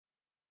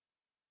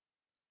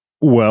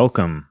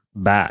Welcome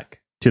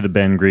back to the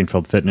Ben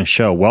Greenfield Fitness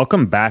Show.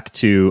 Welcome back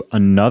to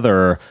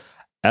another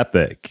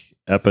epic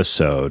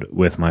episode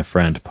with my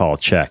friend Paul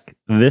Chek.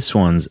 This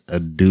one's a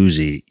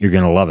doozy. You're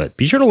going to love it.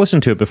 Be sure to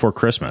listen to it before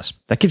Christmas.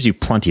 That gives you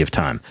plenty of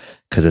time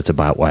because it's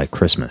about why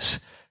Christmas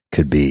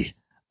could be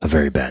a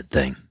very bad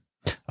thing.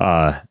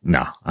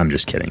 No, I'm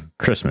just kidding.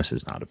 Christmas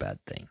is not a bad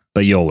thing,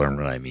 but you'll learn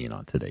what I mean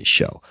on today's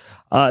show.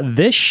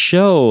 This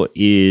show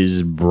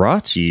is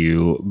brought to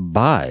you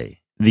by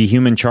the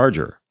Human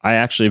Charger. I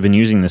actually have been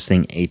using this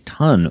thing a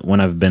ton when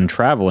I've been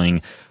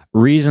traveling.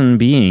 Reason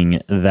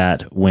being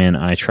that when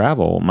I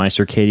travel, my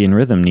circadian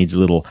rhythm needs a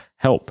little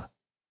help,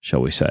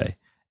 shall we say.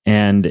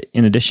 And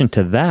in addition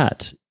to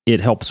that, it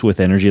helps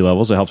with energy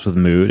levels, it helps with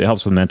mood, it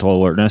helps with mental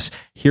alertness.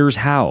 Here's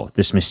how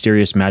this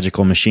mysterious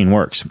magical machine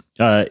works.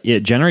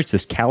 It generates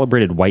this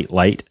calibrated white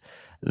light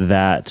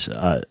that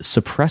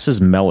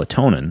suppresses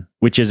melatonin,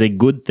 which is a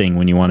good thing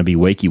when you want to be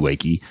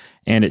wakey,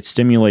 and it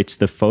stimulates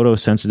the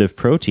photosensitive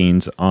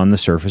proteins on the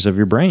surface of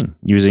your brain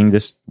using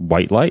this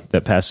white light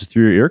that passes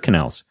through your ear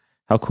canals.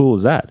 How cool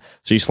is that?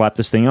 So you slap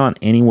this thing on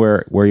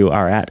anywhere where you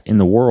are at in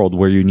the world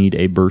where you need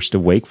a burst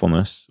of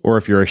wakefulness, or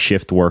if you're a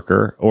shift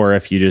worker, or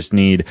if you just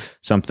need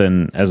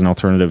something as an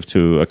alternative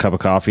to a cup of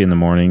coffee in the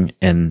morning,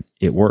 and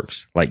it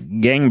works like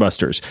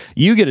gangbusters.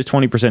 You get a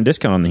 20%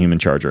 discount on the Human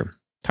Charger.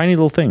 Tiny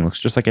little thing, looks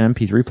just like an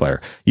MP3 player.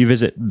 You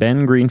visit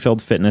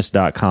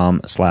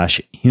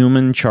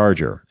bengreenfieldfitness.com/human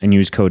charger and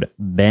use code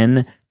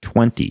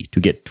BEN20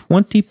 to get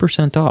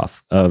 20%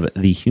 off of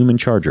the Human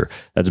Charger.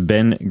 That's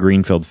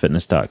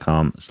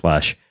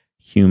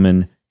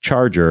bengreenfieldfitness.com/human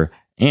charger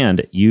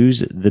and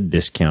use the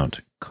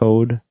discount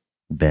code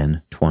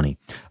BEN20.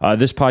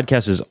 This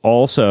podcast is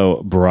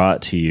also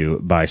brought to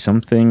you by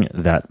something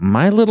that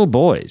my little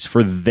boys,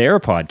 for their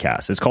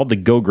podcast, it's called the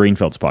Go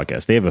Greenfields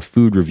podcast. They have a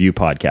food review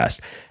podcast.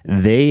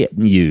 They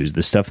use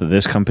the stuff that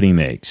this company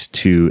makes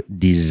to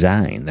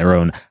design their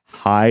own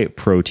high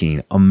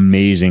protein,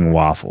 amazing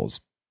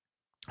waffles.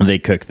 They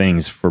cook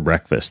things for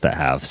breakfast that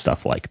have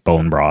stuff like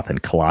bone broth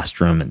and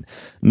colostrum and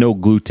no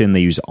gluten.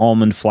 They use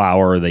almond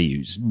flour. They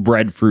use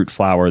breadfruit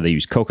flour. They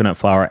use coconut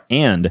flour,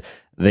 and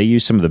they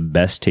use some of the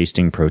best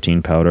tasting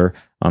protein powder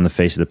on the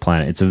face of the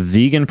planet. It's a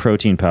vegan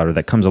protein powder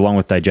that comes along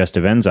with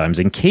digestive enzymes.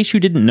 In case you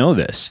didn't know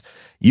this,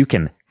 you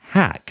can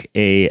hack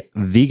a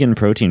vegan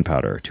protein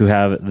powder to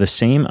have the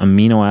same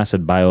amino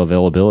acid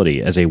bioavailability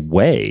as a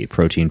whey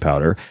protein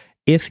powder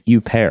if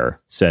you pair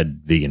said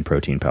vegan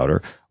protein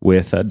powder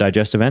with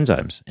digestive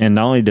enzymes. And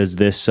not only does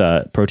this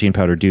protein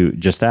powder do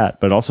just that,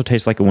 but it also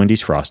tastes like a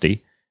Wendy's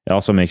Frosty. It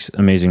also makes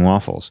amazing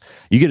waffles.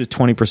 You get a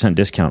 20%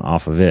 discount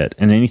off of it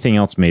and anything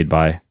else made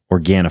by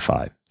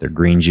Organifi. Their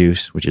green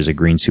juice, which is a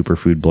green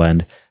superfood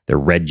blend. Their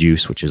red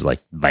juice, which is like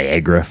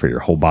Viagra for your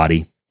whole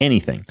body.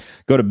 Anything.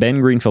 Go to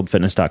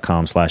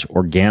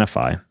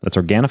bengreenfieldfitness.com/Organifi. That's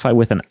Organifi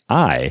with an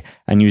I,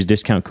 and use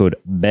discount code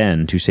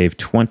BEN to save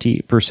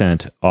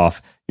 20%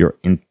 off your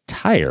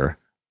entire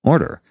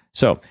order.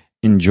 So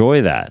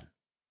enjoy that.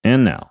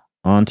 And now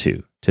on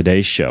to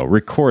today's show,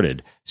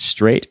 recorded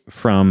straight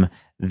from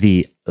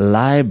the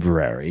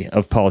library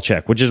of Paul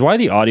Chek, which is why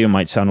the audio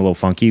might sound a little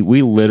funky.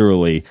 We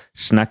literally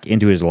snuck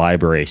into his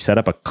library, set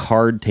up a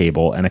card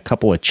table and a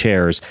couple of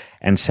chairs,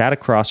 and sat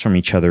across from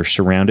each other,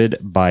 surrounded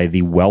by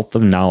the wealth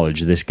of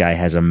knowledge this guy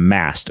has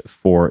amassed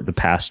for the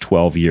past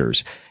 12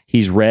 years.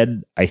 He's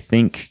read, I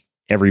think,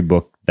 every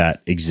book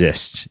that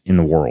exists in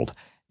the world.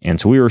 And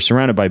so we were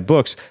surrounded by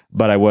books,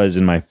 but I was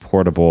in my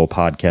portable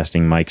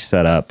podcasting mic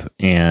setup,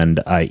 and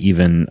I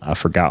even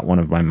forgot one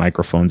of my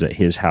microphones at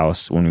his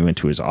house when we went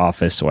to his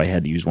office, so I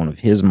had to use one of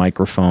his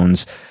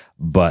microphones.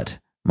 But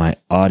my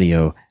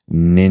audio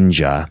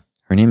ninja,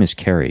 her name is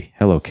Carrie.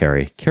 Hello,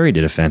 Carrie. Carrie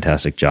did a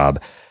fantastic job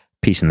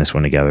piecing this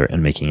one together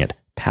and making it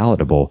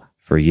palatable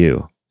for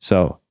you.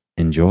 So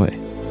enjoy.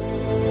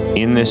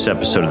 In this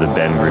episode of the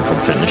Ben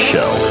Greenfield Fitness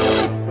Show,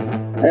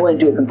 I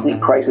went into a complete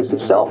crisis of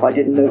self. I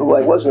didn't know who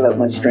I was without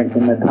my strength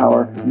and my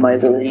power, my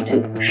ability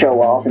to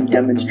show off and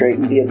demonstrate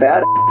and be a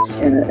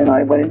badass. And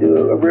I went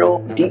into a real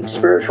deep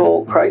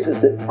spiritual crisis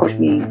that pushed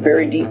me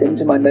very deep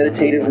into my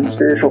meditative and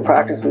spiritual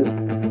practices.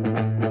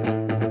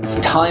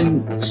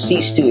 Time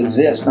ceased to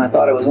exist, and I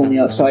thought I was only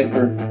outside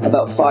for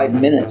about 5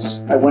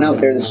 minutes. I went out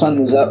there, the sun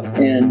was up,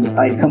 and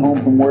I'd come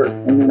home from work,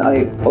 and then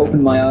I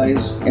opened my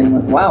eyes and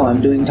went, wow,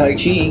 I'm doing Tai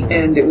Chi.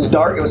 And it was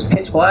dark, it was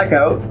pitch black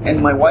out,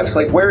 and my wife's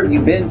like, where have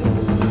you been?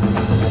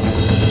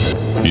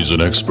 He's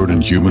an expert in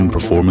human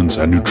performance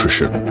and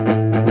nutrition.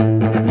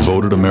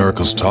 Voted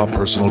America's top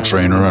personal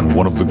trainer and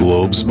one of the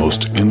globe's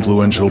most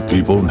influential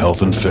people in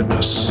health and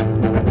fitness.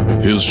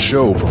 His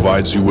show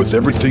provides you with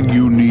everything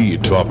you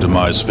need to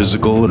optimize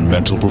physical and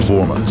mental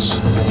performance.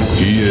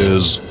 He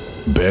is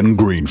Ben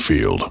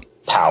Greenfield.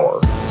 Power,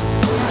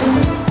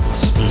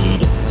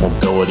 speed,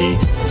 mobility,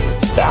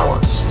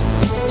 balance.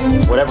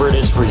 Whatever it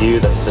is for you,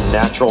 that's the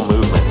natural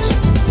movement.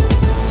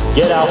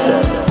 Get out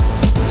there.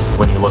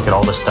 When you look at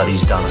all the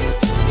studies done,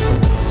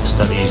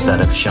 studies that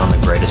have shown the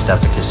greatest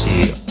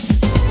efficacy.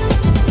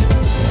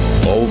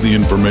 All the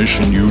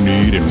information you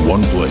need in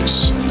one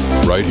place,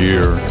 right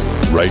here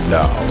right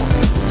now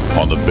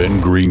on the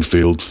Ben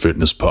Greenfield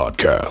Fitness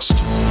Podcast.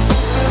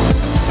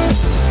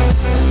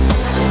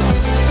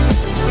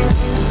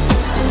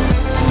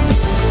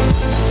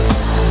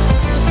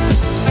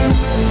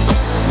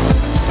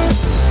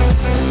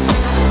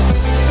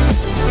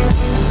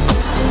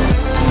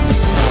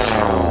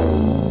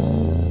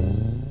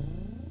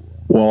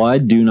 Well, I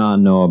do not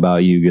know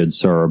about you, good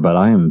sir, but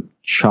I am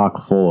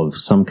chock full of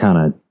some kind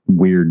of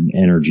weird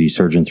energy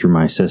surging through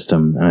my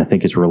system, and I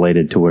think it's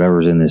related to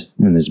whatever's in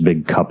this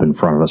big cup in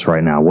front of us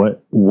right now.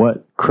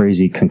 What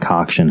crazy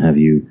concoction have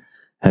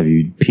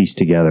you pieced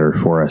together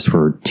for us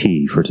for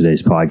tea for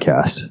today's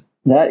podcast?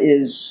 That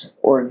is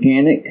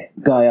organic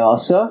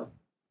guyasa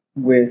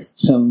with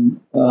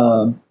some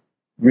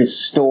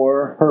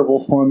Restore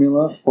herbal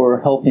formula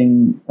for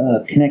helping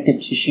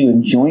connective tissue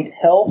and joint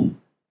health,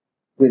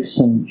 with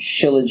some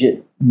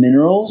shilajit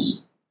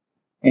minerals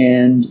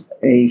and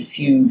a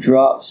few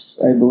drops,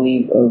 I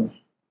believe, of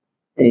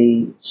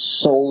a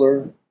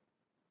solar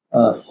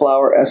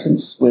flower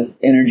essence with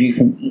energy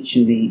from each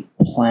of the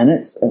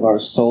planets of our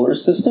solar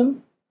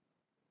system,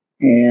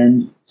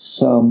 and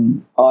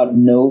some Ad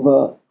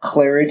Nova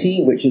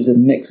Clarity, which is a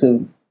mix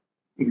of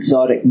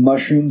exotic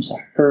mushrooms,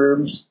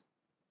 herbs,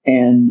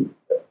 and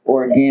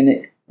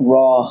organic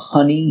raw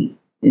honey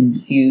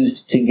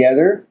infused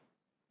together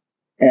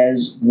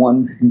as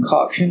one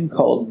concoction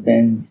called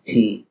Ben's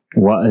tea.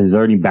 What, is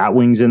there any bat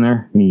wings in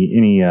there?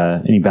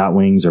 Any bat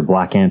wings or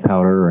black ant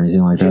powder or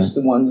anything like that? Just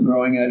the one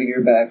growing out of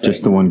your back.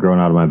 Just the one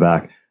growing out of my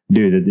back.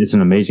 Dude, it's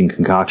an amazing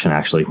concoction,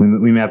 actually.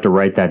 We may have to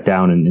write that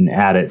down and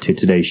add it to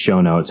today's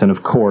show notes. And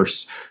of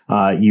course,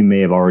 you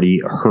may have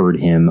already heard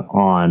him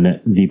on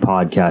the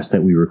podcast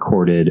that we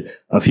recorded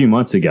a few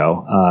months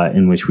ago,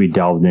 in which we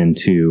delved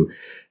into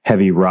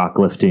heavy rock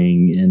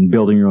lifting and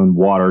building your own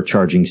water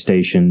charging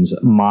stations,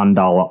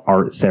 Mandala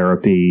art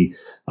therapy,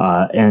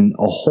 and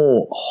a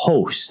whole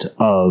host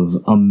of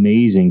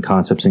amazing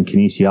concepts in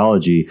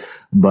kinesiology.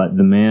 But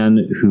the man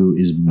who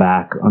is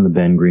back on the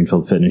Ben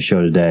Greenfield Fitness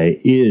Show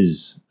today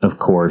is, of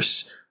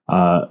course,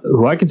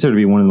 who I consider to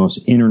be one of the most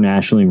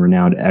internationally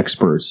renowned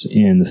experts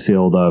in the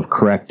field of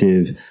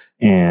corrective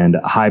and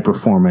high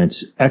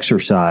performance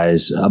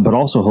exercise, but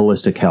also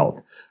holistic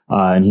health.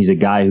 And he's a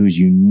guy whose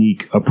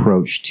unique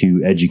approach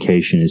to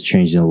education is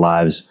changing the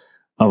lives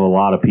of a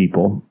lot of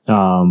people.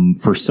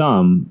 For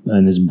some,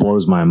 and this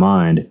blows my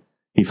mind,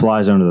 he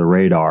flies under the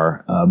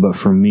radar. But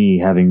for me,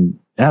 having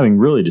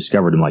really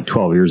discovered him like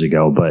 12 years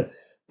ago,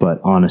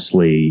 but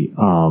honestly,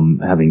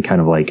 having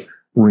kind of like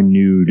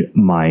renewed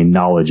my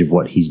knowledge of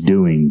what he's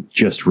doing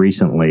just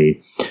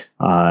recently,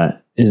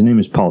 his name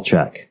is Paul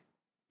Chek.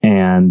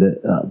 And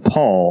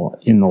Paul,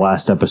 in the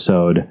last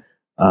episode,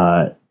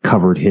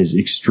 covered his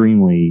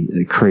extremely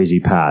crazy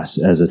past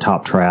as a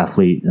top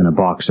triathlete and a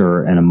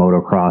boxer and a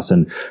motocross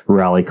and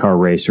rally car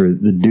racer.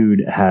 The dude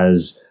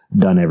has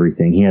done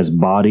everything. He has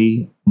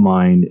body,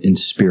 mind, and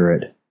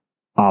spirit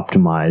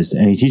optimized,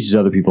 and he teaches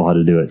other people how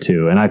to do it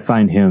too. And I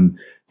find him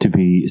to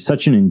be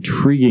such an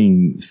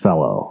intriguing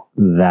fellow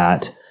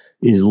that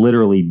is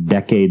literally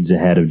decades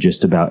ahead of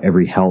just about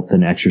every health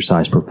and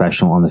exercise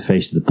professional on the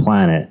face of the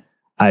planet.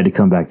 I had to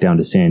come back down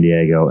to San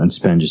Diego and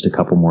spend just a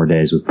couple more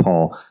days with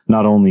Paul,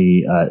 not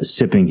only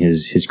sipping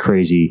his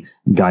crazy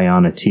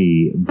Guyana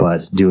tea,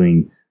 but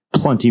doing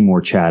plenty more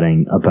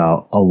chatting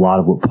about a lot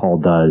of what Paul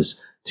does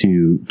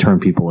to turn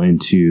people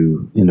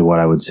into what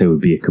I would say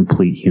would be a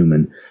complete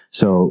human.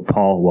 So,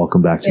 Paul,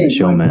 welcome back to the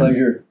show, man. My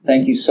pleasure.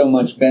 Thank you so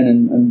much, Ben,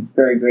 and I'm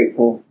very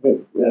grateful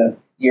that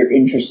you're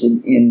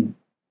interested in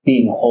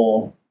being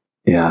whole.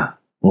 Yeah,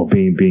 well,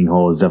 being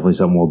whole is definitely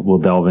something we'll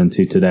delve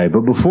into today.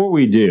 But before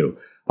we do,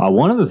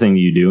 one other thing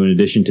you do, in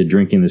addition to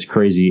drinking this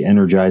crazy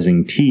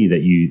energizing tea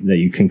that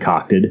you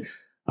concocted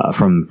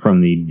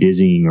from the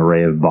dizzying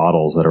array of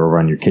bottles that are over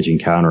on your kitchen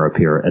counter up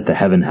here at the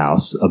Heaven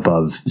House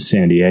above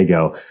San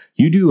Diego,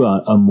 you do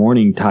a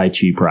morning Tai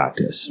Chi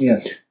practice.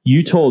 Yes.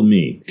 You told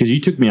me, because you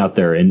took me out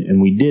there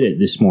and we did it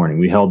this morning.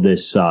 We held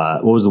this,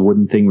 what was the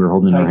wooden thing we were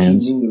holding in our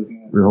hands? Ruler,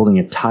 yeah. We were holding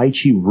a Tai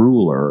Chi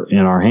ruler in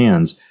our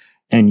hands.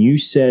 And you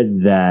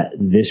said that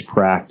this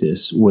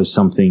practice was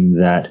something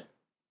that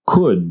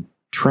could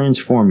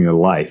transform your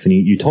life. And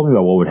you told me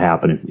about what would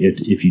happen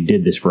if you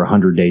did this for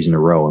 100 days in a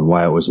row and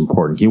why it was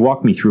important. Can you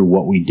walk me through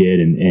what we did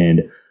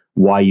and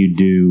why you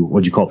do,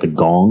 what'd you call it, the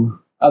gong?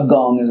 A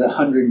gong is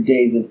 100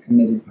 days of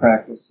committed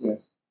practice,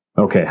 yes.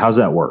 Okay, how's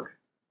that work?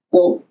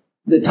 Well,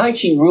 the Tai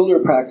Chi ruler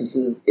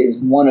practices is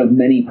one of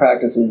many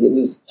practices. It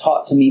was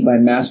taught to me by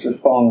Master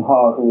Fong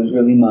Ha, who was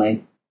really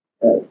my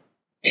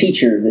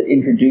teacher that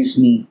introduced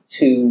me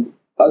to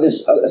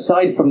others.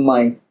 Aside from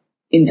my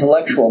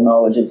intellectual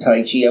knowledge of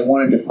Tai Chi, I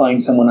wanted to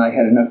find someone I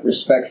had enough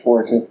respect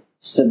for to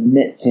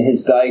submit to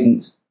his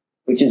guidance,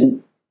 which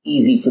isn't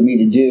easy for me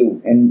to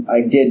do. And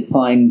I did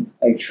find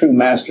a true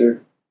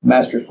master,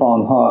 Master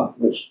Fong Ha,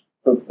 which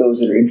for those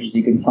that are interested,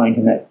 you can find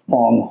him at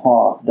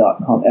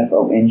fongha.com,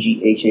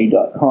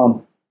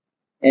 FONGHA.com.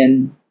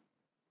 And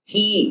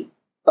he,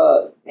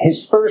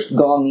 his first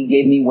gong he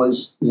gave me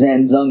was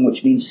Zanzeng,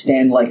 which means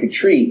stand like a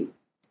tree.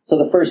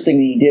 So the first thing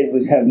he did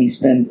was have me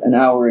spend an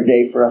hour a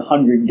day for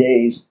 100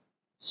 days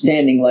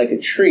standing like a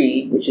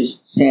tree, which is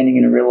standing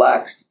in a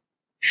relaxed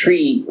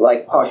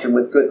tree-like posture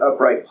with good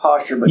upright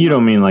posture. But you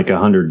don't mean like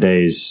 100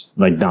 days,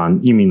 like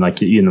Don. You mean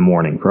like in the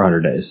morning for 100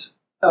 days?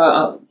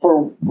 No,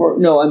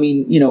 I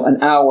mean,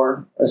 an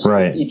hour.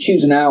 Right. You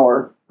choose an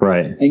hour.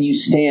 Right. And you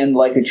stand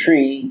like a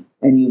tree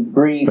and you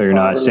breathe. But you're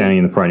not standing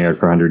in the front yard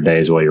for 100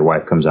 days while your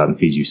wife comes out and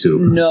feeds you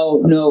soup.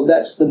 No,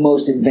 that's the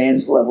most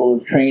advanced level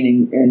of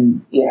training,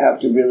 and you have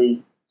to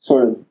really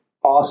sort of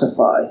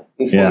ossify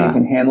before you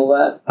can handle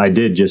that. I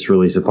did just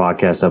release a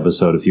podcast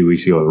episode a few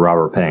weeks ago with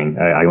Robert Pang.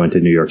 I went to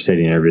New York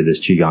City and interviewed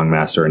this Qigong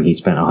master, and he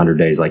spent 100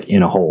 days like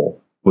in a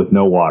hole with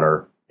no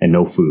water and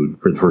no food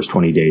for the first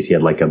 20 days. He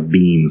had like a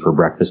beam for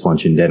breakfast,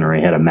 lunch, and dinner.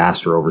 He had a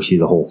master oversee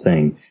the whole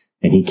thing.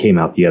 And he came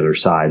out the other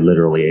side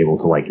literally able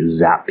to like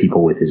zap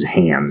people with his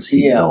hands.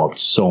 He developed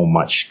so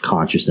much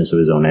consciousness of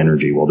his own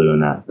energy while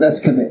doing that.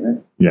 That's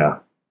commitment. Yeah.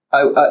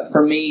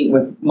 For me,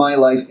 with my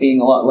life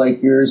being a lot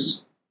like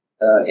yours,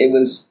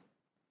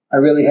 I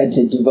really had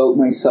to devote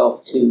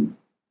myself to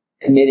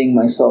committing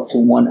myself to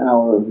 1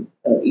 hour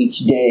of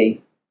each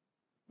day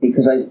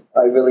because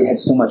I really had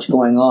so much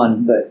going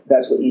on. But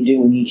that's what you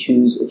do when you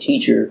choose a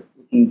teacher.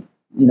 When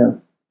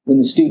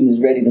the student is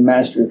ready, the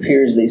master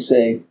appears, they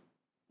say.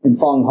 And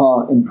Fong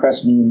Ha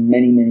impressed me in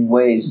many, many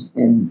ways,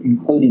 and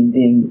including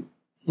being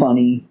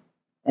funny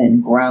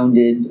and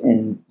grounded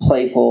and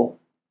playful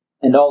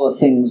and all the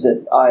things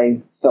that I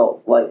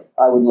felt like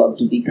I would love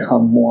to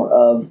become more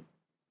of.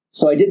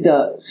 So I did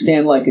the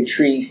stand like a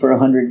tree for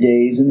 100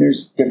 days, and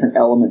there's different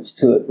elements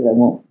to it that I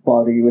won't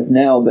bother you with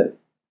now. But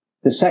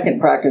the second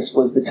practice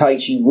was the Tai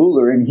Chi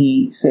ruler, and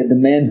he said the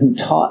man who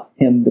taught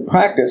him the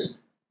practice,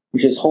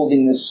 which is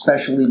holding this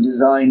specially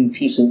designed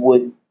piece of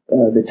wood,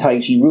 the Tai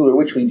Chi ruler,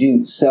 which we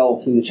do sell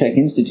through the Chek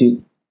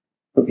Institute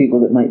for people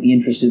that might be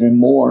interested in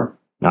more.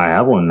 I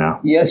have one now.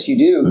 Yes, you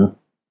do.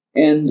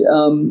 Yeah.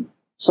 And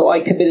so I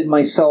committed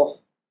myself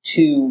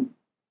to,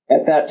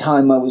 at that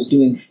time, I was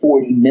doing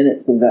 40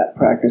 minutes of that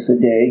practice a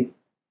day,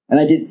 and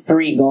I did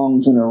 3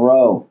 gongs in a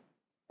row.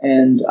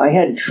 And I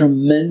had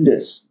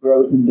tremendous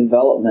growth and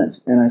development,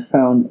 and I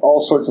found all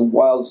sorts of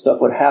wild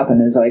stuff would happen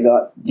as I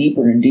got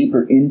deeper and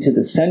deeper into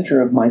the center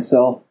of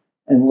myself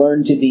and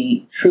learned to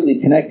be truly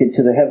connected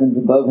to the heavens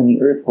above and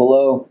the earth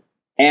below.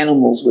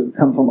 Animals would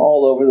come from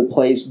all over the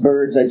place,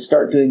 birds. I'd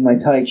start doing my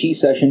Tai Chi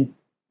session,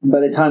 and by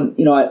the time,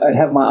 I'd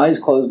have my eyes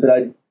closed, but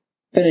I'd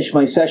finish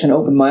my session,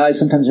 open my eyes,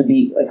 sometimes there'd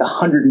be like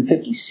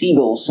 150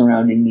 seagulls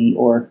surrounding me,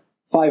 or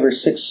 5 or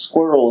 6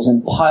 squirrels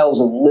and piles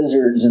of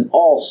lizards and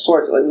all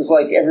sorts. It was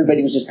like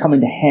everybody was just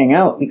coming to hang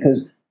out,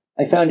 because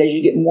I found as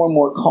you get more and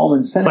more calm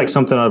and centered. It's like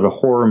something out of a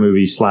horror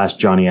movie /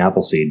 Johnny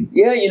Appleseed.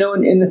 Yeah,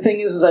 and the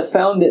thing is I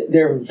found that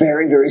they're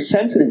very, very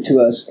sensitive to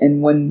us.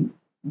 And when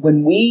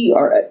we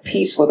are at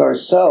peace with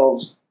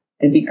ourselves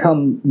and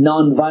become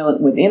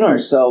nonviolent within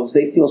ourselves,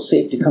 they feel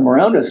safe to come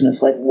around us. And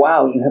it's like,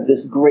 wow, you have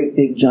this great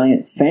big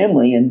giant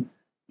family. And,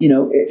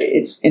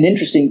 it's an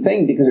interesting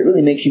thing because it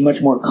really makes you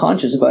much more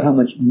conscious about how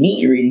much meat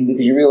you're eating,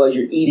 because you realize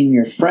you're eating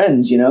your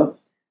friends,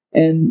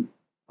 And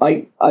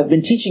I've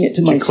been teaching it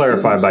to my students. You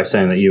clarify by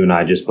saying that you and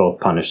I just both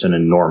punished an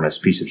enormous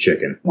piece of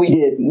chicken. We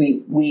did.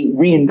 We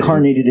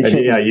reincarnated a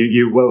chicken.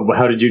 Yeah,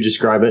 how did you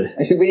describe it?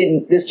 I said,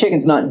 this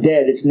chicken's not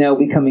dead. It's now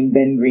becoming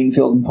Ben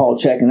Greenfield and Paul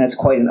Chek, and that's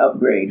quite an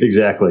upgrade.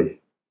 Exactly.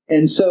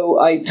 And so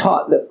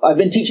I've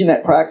been teaching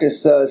that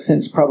practice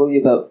since probably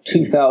about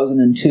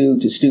 2002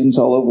 to students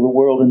all over the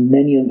world, and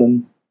many of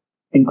them,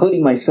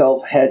 including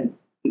myself, had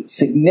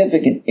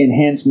significant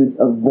enhancements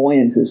of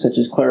voyances, such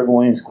as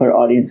clairvoyance,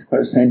 clairaudience,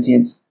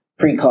 clairsentience,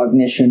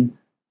 precognition,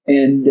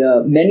 and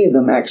many of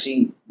them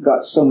actually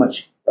got so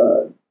much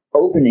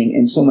opening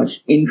and so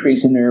much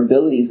increase in their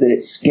abilities that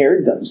it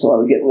scared them. So I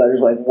would get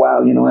letters like, wow,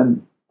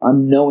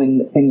 I'm knowing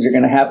that things are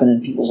going to happen in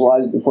people's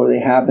lives before they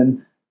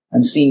happen.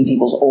 I'm seeing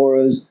people's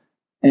auras.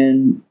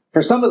 And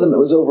for some of them, it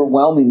was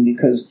overwhelming,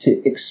 because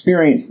to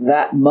experience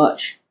that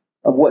much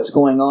of what's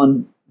going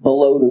on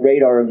below the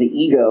radar of the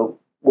ego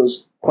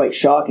was quite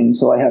shocking.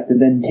 So I have to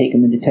then take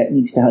them into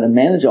techniques to how to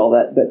manage all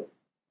that. But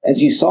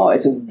as you saw,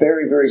 it's a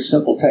very, very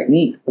simple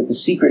technique. But the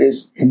secret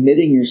is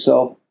committing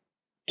yourself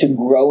to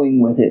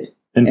growing with it.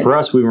 And for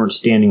us, we weren't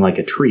standing like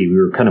a tree. We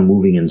were kind of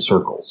moving in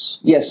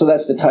circles. Yeah, so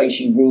that's the Tai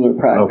Chi ruler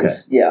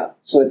practice. Okay. Yeah,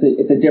 so it's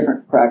a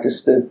different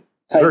practice.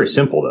 It's very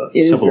simple, though.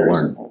 It simple is very to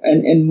learn. Simple.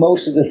 And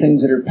most of the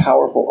things that are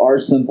powerful are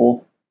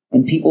simple.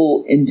 And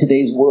people in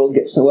today's world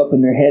get so up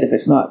in their head if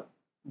it's not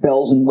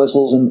bells and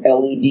whistles and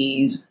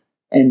LEDs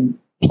and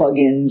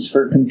plugins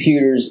for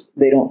computers,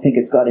 they don't think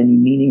it's got any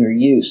meaning or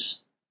use.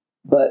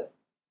 But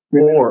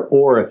really,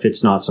 or if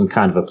it's not some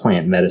kind of a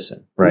plant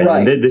medicine, right?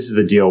 Right. And this is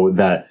the deal with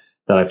that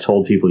I've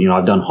told people.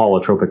 I've done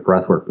holotropic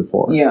breathwork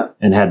before,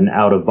 and had an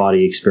out of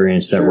body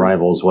experience that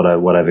rivals what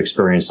I've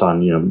experienced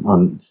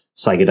on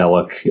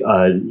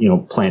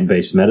psychedelic,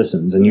 plant-based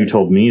medicines. And you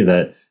told me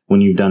that when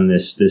you've done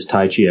this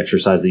Tai Chi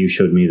exercise that you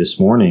showed me this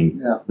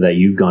morning, that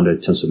you've gone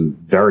to some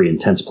very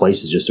intense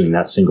places just doing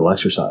that single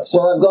exercise.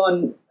 Well, I've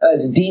gone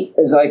as deep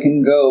as I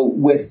can go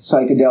with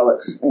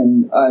psychedelics,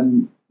 and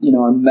I'm I'm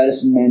a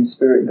medicine man,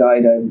 spirit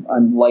guide.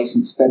 I'm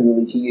licensed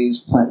federally to use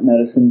plant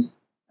medicines,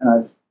 and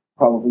I've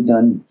probably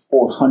done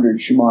 400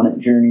 shamanic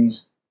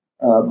journeys,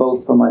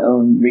 both for my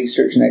own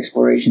research and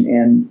exploration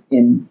and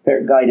in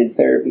guided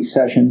therapy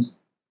sessions.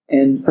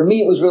 And for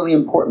me, it was really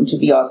important to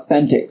be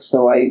authentic.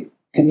 So I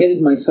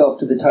committed myself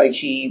to the Tai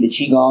Chi, the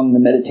Qigong, the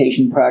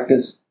meditation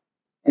practice,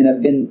 and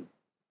I've been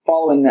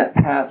following that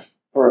path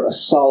for a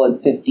solid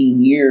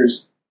 15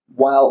 years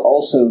while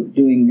also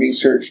doing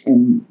research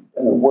and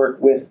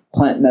work with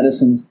plant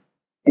medicines.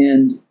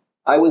 And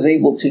I was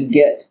able to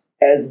get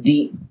as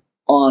deep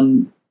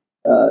on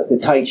the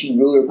Tai Chi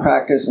ruler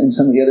practice and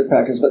some of the other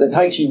practices, but the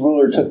Tai Chi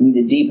ruler took me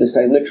the deepest.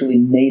 I literally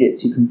made it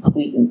to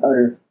complete and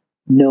utter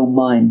no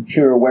mind,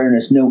 pure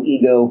awareness, no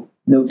ego,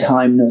 no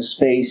time, no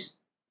space,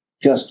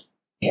 just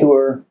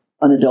pure,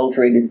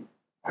 unadulterated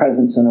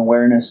presence and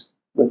awareness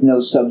with no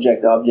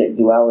subject-object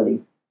duality.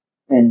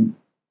 And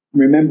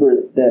remember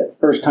the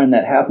first time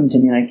that happened to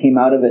me and I came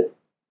out of it,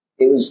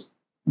 it was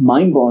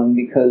mind-blowing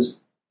because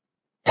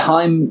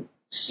time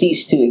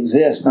ceased to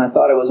exist, and I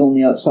thought I was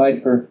only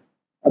outside for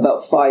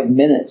about 5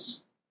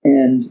 minutes.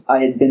 And I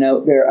had been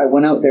out there, I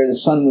went out there, the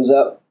sun was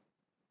up,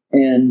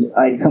 and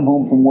I'd come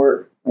home from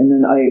work. And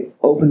then I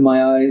opened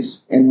my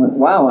eyes and went,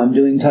 wow, I'm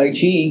doing Tai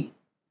Chi.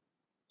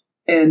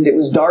 And it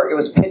was dark, it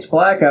was pitch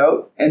black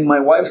out, and my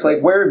wife's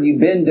like, where have you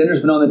been?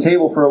 Dinner's been on the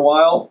table for a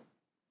while.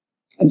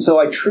 And so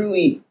I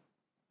truly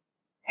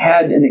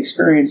had an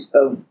experience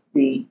of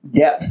the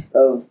depth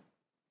of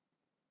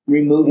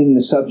removing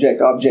the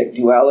subject-object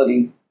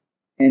duality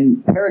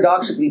and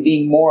paradoxically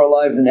being more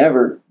alive than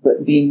ever,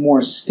 but being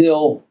more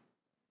still,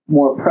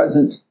 more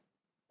present,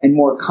 and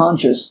more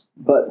conscious,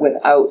 but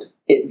without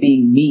it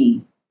being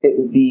me. It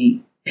would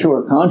be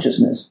pure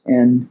consciousness.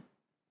 And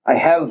I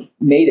have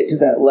made it to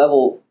that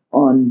level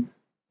on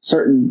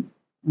certain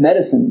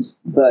medicines,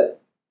 but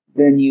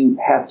then you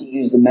have to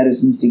use the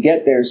medicines to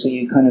get there, so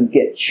you kind of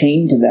get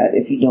chained to that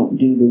if you don't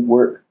do the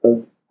work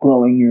of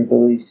growing your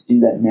abilities to do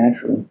that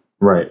naturally.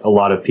 Right. A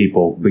lot of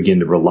people begin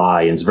to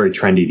rely, and it's very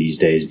trendy these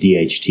days,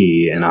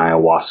 DHT and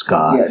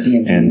ayahuasca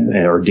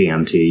or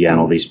DMT, and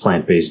all these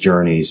plant-based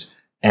journeys,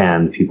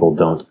 and people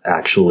don't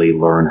actually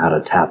learn how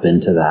to tap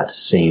into that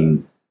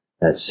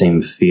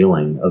same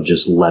feeling of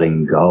just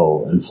letting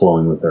go and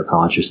flowing with their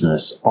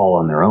consciousness all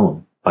on their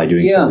own by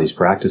doing some of these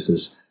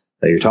practices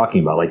that you're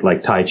talking about,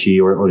 like Tai Chi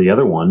or the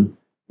other one.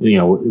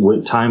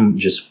 Time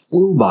just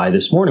flew by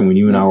this morning when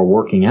you and I were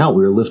working out.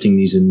 We were lifting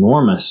these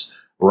enormous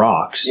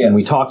rocks, and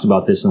we talked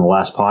about this in the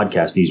last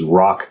podcast, these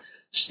rock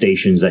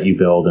stations that you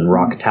build and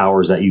rock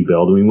towers that you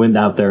build. And we went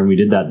out there and we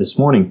did that this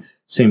morning.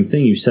 Same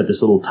thing. You set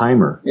this little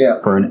timer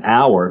for an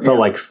hour. It felt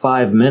like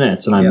 5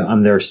 minutes, and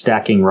I'm there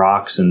stacking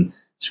rocks and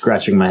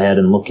scratching my head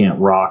and looking at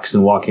rocks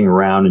and walking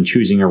around and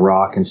choosing a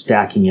rock and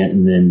stacking it,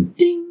 and then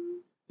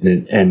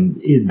ding,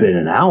 and it'd been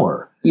an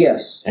hour.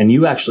 Yes. And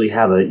you actually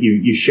have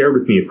you shared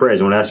with me a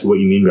phrase. I want to ask you what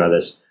you mean by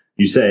this.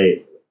 You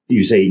say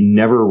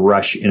never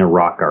rush in a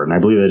rock garden. I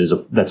believe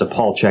that's a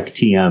Paul Chek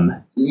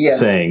TM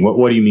saying.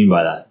 What do you mean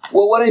by that?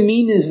 Well, what I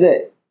mean is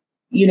that,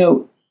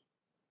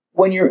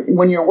 when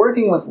you're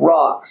working with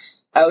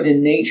rocks out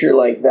in nature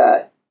like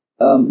that,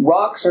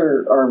 rocks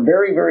are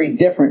very, very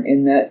different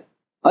in that,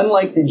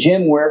 unlike the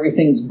gym where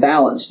everything's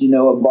balanced, a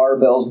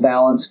barbell's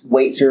balanced,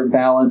 weights are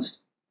balanced,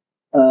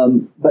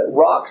 but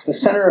rocks, the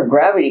center of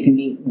gravity can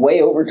be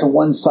way over to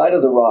one side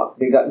of the rock.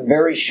 They got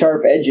very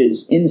sharp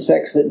edges.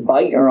 Insects that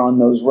bite are on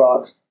those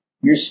rocks.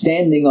 You're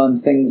standing on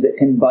things that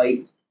can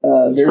bite.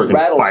 There's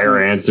rattlesnakes. Fire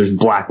ants, there's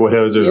black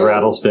widows, there's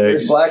rattlesnakes.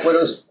 There's black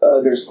widows,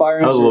 there's fire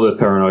ants. I was a little bit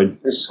paranoid.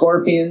 There's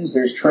scorpions,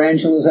 there's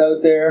tarantulas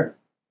out there,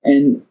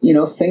 and,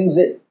 things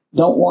that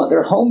don't want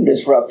their home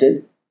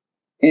disrupted.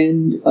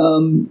 And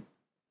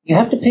you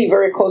have to pay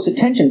very close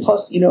attention.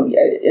 Plus,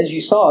 as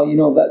you saw,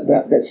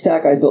 that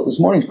stack I built this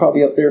morning is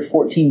probably up there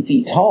 14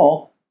 feet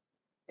tall,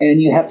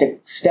 and you have to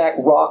stack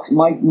rocks.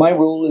 My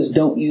rule is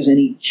don't use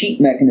any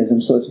cheat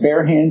mechanism, so it's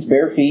bare hands,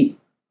 bare feet,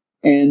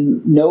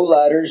 and no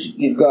ladders.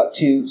 You've got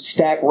to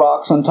stack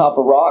rocks on top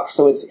of rocks,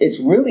 so it's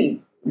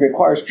really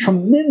requires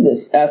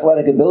tremendous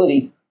athletic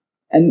ability,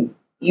 and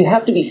you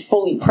have to be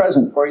fully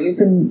present, or you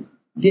can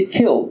get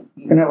killed.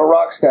 You can have a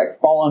rock stack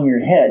fall on your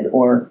head,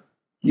 or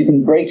you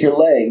can break your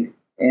leg.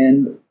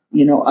 And,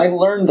 I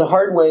learned the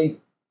hard way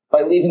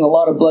by leaving a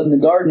lot of blood in the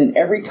garden. And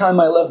every time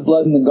I left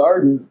blood in the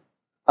garden,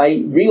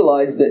 I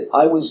realized that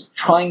I was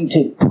trying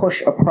to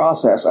push a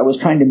process. I was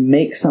trying to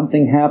make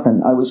something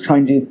happen. I was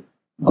trying to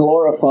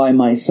glorify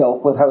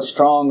myself with how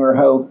strong or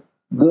how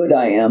good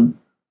I am.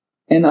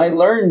 And I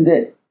learned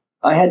that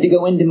I had to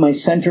go into my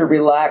center,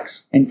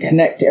 relax, and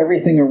connect to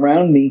everything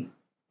around me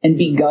and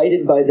be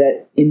guided by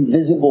that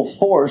invisible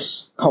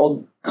force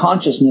called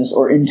consciousness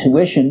or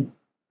intuition.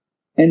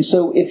 And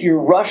so if you're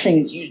rushing,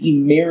 it's usually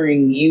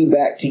mirroring you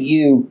back to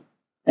you,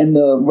 and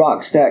the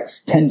rock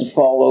stacks tend to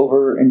fall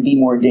over and be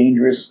more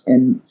dangerous.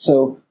 And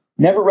so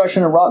never rush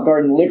in a rock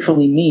garden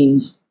literally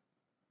means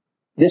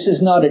this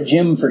is not a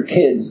gym for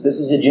kids. This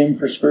is a gym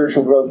for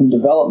spiritual growth and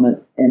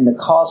development. And the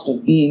cost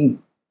of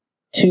being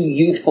too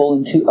youthful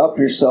and too up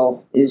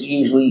yourself is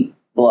usually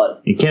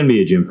blood. It can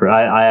be a gym for.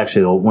 I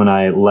actually, when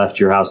I left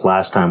your house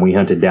last time, we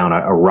hunted down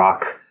a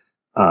rock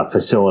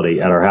facility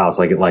at our house,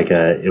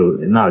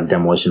 not a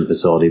demolition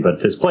facility,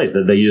 but this place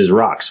that they use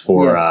rocks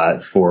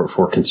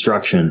for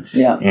construction.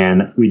 Yeah.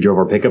 And we drove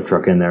our pickup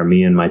truck in there,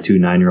 me and my 2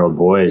 9-year-old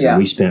boys, and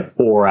we spent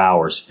 4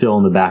 hours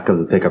filling the back of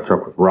the pickup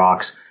truck with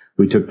rocks.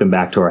 We took them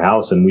back to our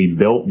house and we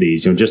built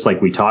these, just like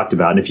we talked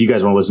about. And if you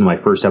guys want to listen to my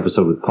first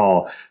episode with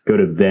Paul, go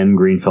to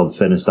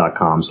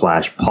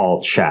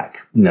bengreenfieldfitness.com/Paul Chek.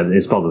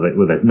 It's spelled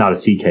with not a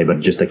CK, but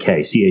just a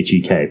K,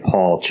 CHEK,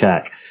 Paul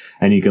Chek.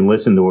 And you can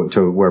listen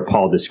to where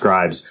Paul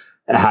describes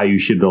how you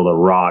should build a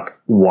rock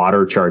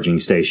water charging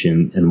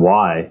station and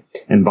why.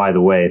 And by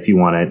the way, if you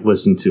want to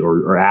listen to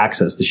or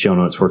access the show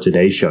notes for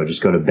today's show,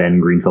 just go to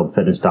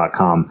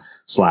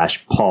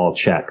bengreenfieldfitness.com/Paul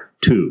Chek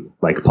 2,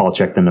 like Paul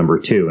Chek the number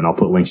 2. And I'll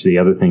put links to the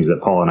other things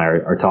that Paul and I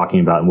are talking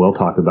about and we'll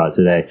talk about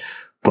today.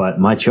 But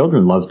my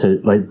children love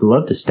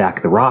to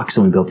stack the rocks,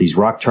 and we built these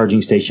rock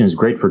charging stations.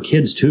 Great for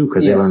kids too,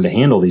 because they learn to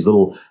handle these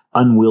little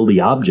unwieldy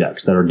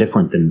objects that are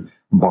different than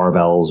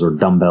barbells or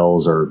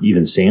dumbbells or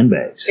even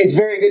sandbags. It's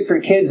very good for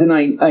kids, and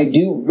I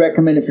do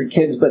recommend it for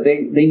kids, but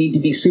they need to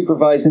be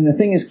supervised. And the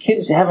thing is,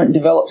 kids haven't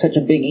developed such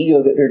a big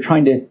ego that they're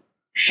trying to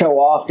show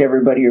off to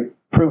everybody or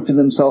prove to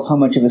themselves how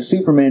much of a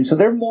Superman. So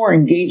they're more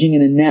engaging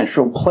in a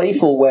natural,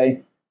 playful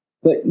way.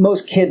 But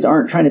most kids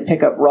aren't trying to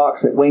pick up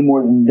rocks that weigh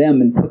more than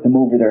them and put them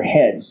over their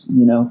heads.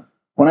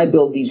 When I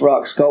build these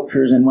rock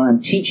sculptures and when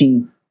I'm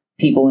teaching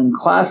people in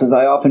classes,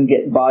 I often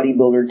get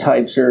bodybuilder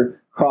types or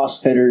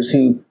CrossFitters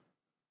who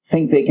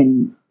think they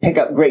can pick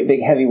up great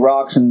big heavy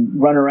rocks and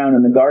run around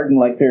in the garden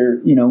like they're,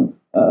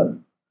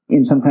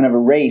 in some kind of a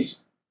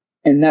race.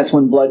 And that's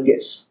when blood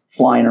gets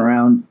flying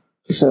around.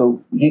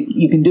 So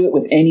you can do it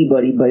with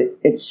anybody, but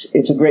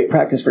it's a great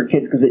practice for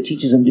kids because it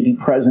teaches them to be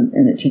present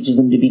and it teaches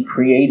them to be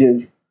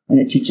creative and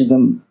it teaches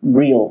them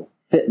real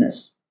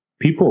fitness.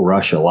 People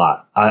rush a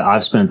lot.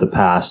 I've spent the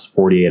past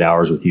 48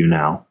 hours with you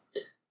now,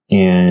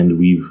 and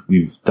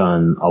we've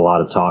done a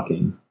lot of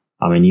talking.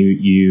 I mean,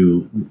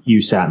 you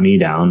sat me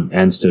down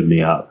and stood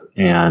me up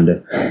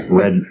and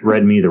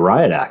read me the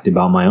Riot Act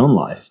about my own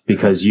life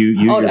because you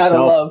yourself, out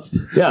of love.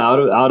 Yeah,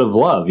 out of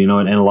love, and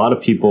a lot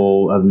of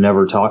people have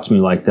never talked to me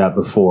like that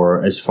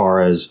before, as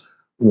far as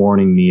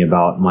warning me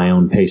about my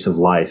own pace of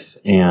life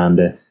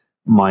and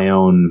my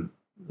own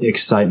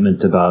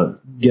excitement about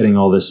getting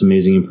all this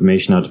amazing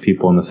information out to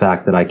people, and the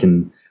fact that I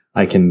can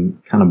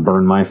kind of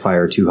burn my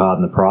fire too hot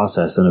in the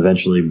process and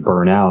eventually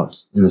burn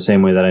out in the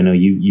same way that I know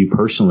you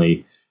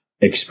personally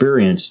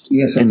experienced.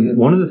 Yes, and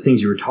one of the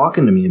things you were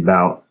talking to me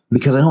about,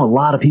 because I know a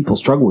lot of people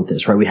struggle with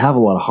this, right? We have a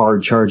lot of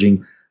hard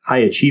charging high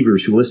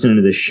achievers who listen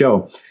to this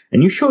show,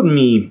 and you showed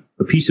me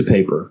a piece of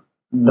paper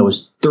that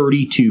was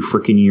 32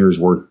 freaking years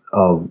worth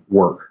of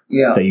work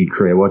that you'd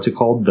create. What's it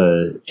called?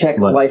 The Chek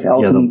Life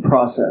Alchemy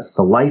process.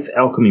 The Life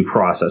Alchemy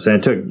process.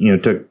 And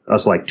it took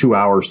us like 2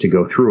 hours to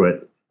go through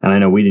it. And I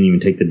know we didn't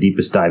even take the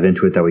deepest dive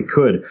into it that we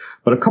could,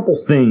 but a couple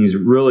things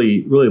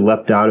really, really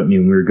leapt out at me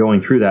when we were going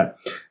through that.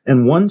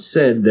 And one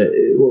said that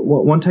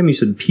one time you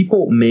said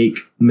people make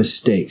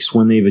mistakes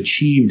when they've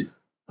achieved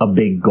a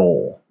big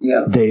goal.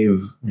 Yeah.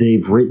 They've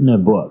written a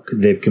book.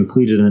 They've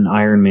completed an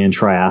Ironman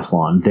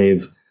triathlon.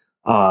 They've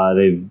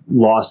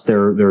lost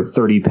their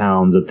 30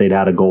 pounds that they'd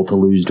had a goal to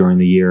lose during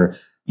the year.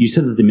 You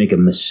said that they make a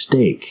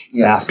mistake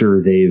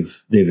after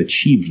they've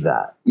achieved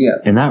that. Yeah.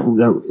 And that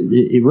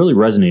it really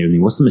resonated with me.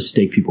 What's the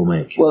mistake people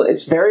make? Well,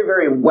 it's very,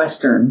 very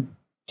Western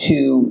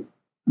to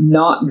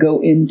not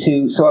go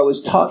into... So I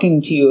was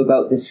talking to you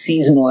about the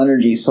seasonal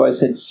energy. So I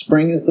said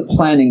spring is the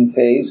planning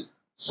phase,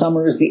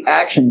 summer is the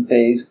action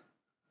phase,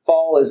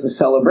 fall is the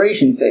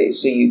celebration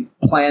phase. So you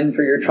plan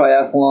for your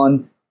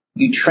triathlon,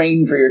 you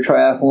train for your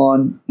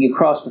triathlon, you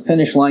cross the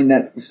finish line,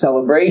 that's the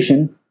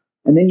celebration.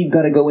 And then you've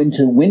got to go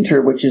into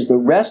winter, which is the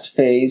rest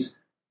phase,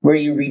 where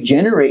you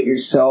regenerate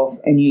yourself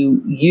and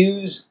you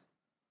use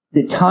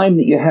the time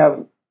that you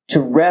have to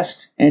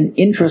rest and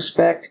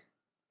introspect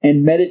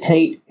and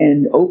meditate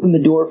and open the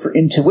door for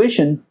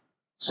intuition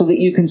so that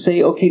you can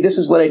say, okay, this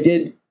is what I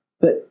did,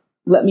 but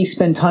let me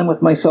spend time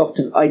with myself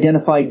to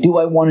identify, do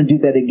I want to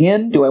do that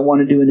again? Do I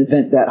want to do an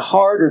event that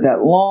hard or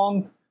that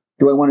long?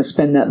 Do I want to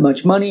spend that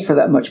much money for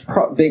that much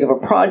big of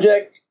a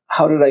project?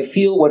 How did I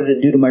feel? What did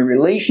it do to my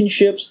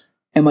relationships?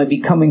 Am I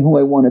becoming who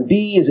I want to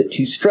be? Is it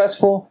too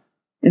stressful?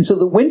 And so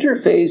the winter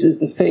phase is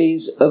the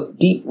phase of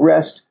deep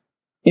rest,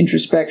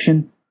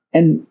 introspection,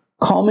 and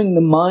calming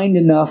the mind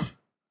enough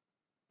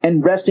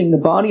and resting the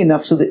body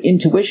enough so that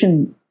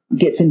intuition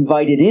gets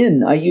invited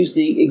in. I use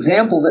the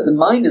example that the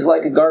mind is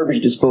like a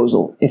garbage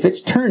disposal. If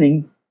it's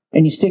turning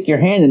and you stick your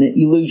hand in it,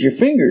 you lose your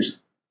fingers.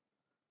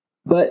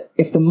 But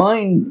if the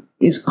mind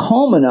is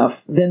calm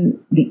enough, then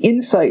the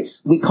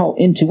insights we call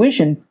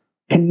intuition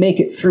can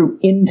make it through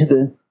into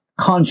the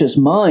conscious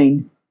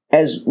mind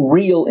as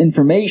real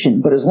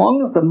information. But as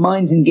long as the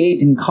mind's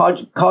engaged in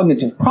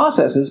cognitive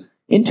processes,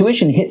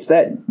 intuition hits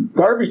that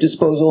garbage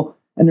disposal,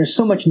 and there's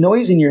so much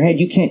noise in your head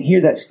you can't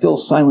hear that still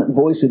silent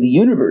voice of the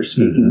universe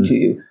speaking to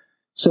you.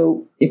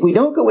 So if we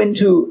don't go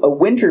into a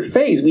winter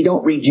phase, we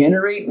don't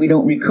regenerate, we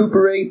don't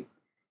recuperate,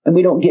 and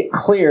we don't get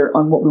clear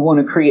on what we want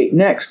to create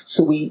next.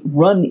 So we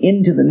run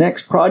into the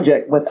next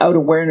project without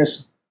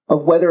awareness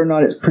of whether or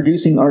not it's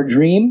producing our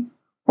dream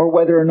or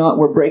whether or not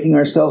we're breaking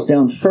ourselves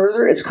down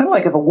further. It's kind of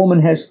like if a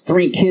woman has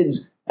 3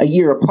 kids a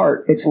year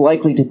apart, it's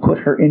likely to put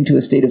her into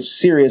a state of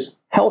serious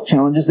health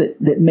challenges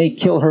that may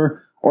kill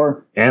her.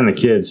 And the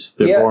kids,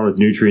 they're born with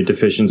nutrient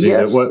deficiency.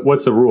 Yes.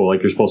 What's the rule?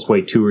 Like, you're supposed to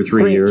wait 2 or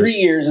 3 years? 3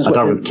 years is I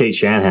talked with Kate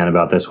Shanahan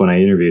about this when I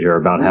interviewed her,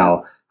 about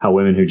how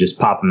women who just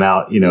pop them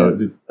out,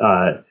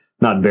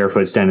 not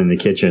barefoot standing in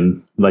the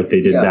kitchen like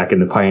they did back in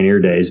the pioneer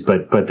days,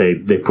 but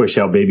they push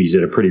out babies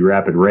at a pretty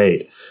rapid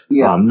rate.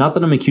 Yeah. Not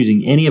that I'm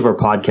accusing any of our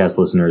podcast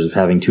listeners of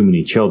having too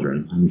many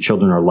children. I mean,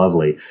 children are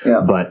lovely.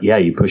 Yeah. But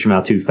you push them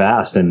out too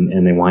fast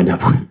and they wind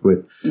up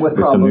with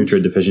some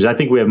nutrient deficiencies. I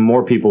think we have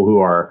more people who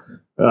are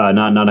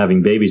not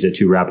having babies at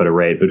too rapid a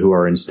rate, but who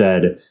are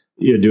instead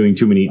doing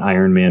too many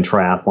Ironman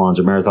triathlons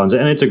or marathons.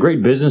 And it's a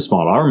great business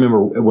model. I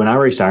remember when I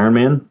raced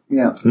Ironman,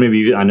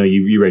 maybe I know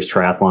you raced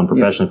triathlon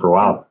professionally for a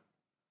while.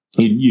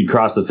 You'd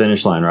cross the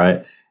finish line,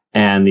 right?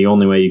 And the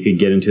only way you could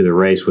get into the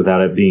race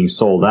without it being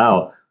sold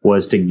out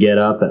was to get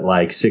up at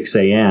like 6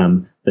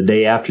 a.m. the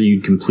day after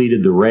you'd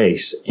completed the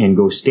race and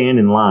go stand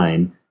in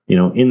line,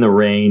 in the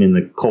rain, in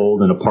the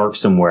cold, in a park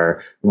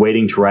somewhere,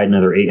 waiting to write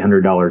another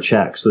 $800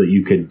 check so that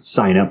you could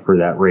sign up for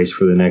that race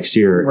for the next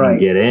year and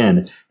get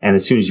in. And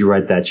as soon as you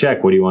write that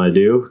check, what do you want to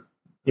do?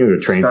 You're going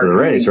to train for the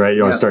race, right?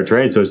 You want to start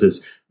training. So it's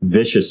this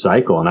vicious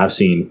cycle. And I've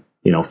seen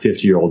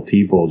 50-year-old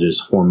people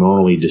just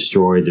hormonally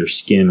destroyed, their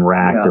skin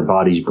racked, their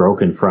bodies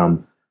broken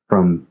from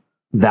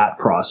that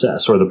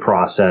process, or the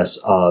process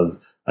of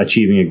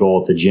achieving a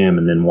goal at the gym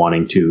and then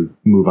wanting to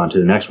move on to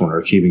the next one, or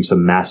achieving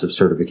some massive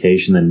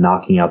certification, then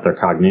knocking out their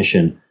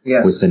cognition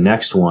with the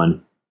next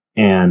one,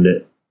 and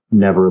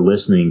never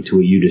listening to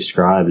what you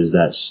describe as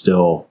that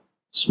still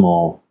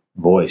small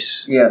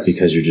voice. Yes.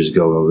 Because you're just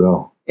go, go,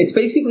 go. It's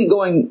basically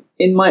going,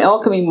 in my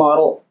alchemy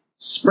model,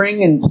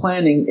 spring and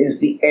planning is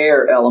the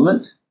air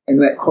element, and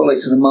that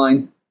correlates to the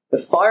mind. The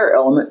fire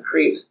element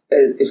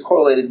is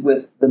correlated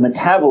with the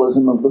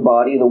metabolism of the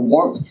body, the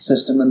warmth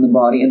system in the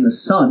body, and the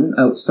sun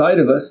outside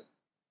of us.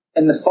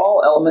 And the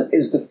fall element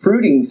is the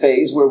fruiting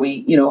phase, where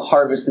we,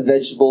 harvest the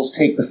vegetables,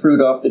 take the fruit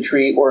off the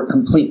tree, or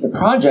complete the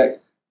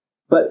project.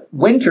 But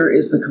winter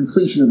is the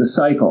completion of the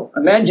cycle.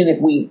 Imagine if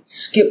we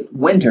skipped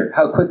winter,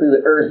 how quickly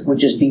the earth would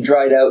just be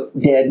dried out,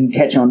 dead, and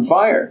catch on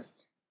fire.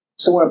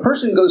 So when a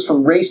person goes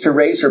from race to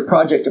race, or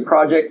project to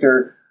project,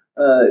 or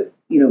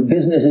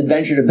business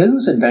adventure to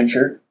business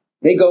adventure,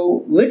 they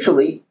go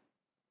literally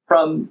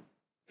from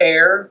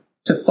air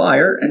to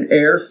fire, and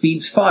air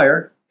feeds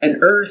fire,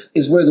 and earth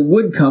is where the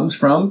wood comes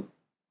from.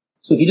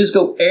 So if you just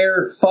go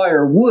air,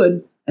 fire,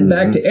 wood, and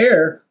back to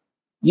air,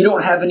 you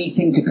don't have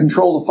anything to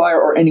control the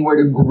fire or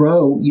anywhere to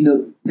grow.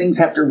 Things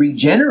have to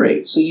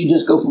regenerate. So you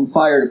just go from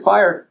fire to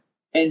fire,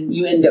 and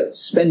you end up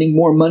spending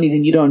more money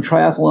than you do on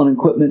triathlon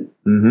equipment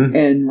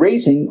and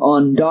racing,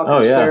 on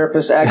doctors,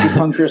 therapists,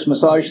 acupuncturists,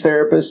 massage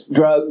therapists,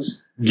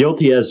 drugs.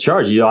 Guilty as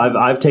charged.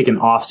 I've taken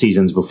off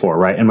seasons before,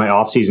 right? And my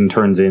off season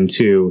turns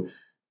into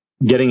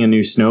getting a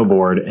new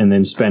snowboard and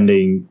then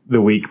spending the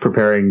week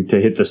preparing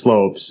to hit the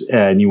slopes,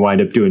 and you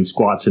wind up doing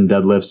squats and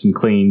deadlifts and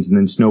cleans and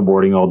then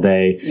snowboarding all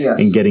day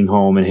and getting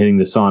home and hitting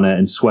the sauna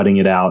and sweating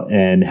it out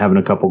and having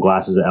a couple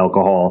glasses of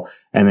alcohol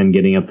and then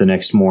getting up the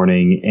next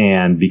morning.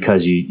 And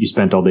because you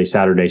spent all day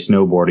Saturday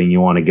snowboarding,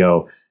 you want to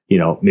go,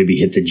 maybe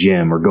hit the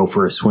gym or go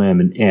for a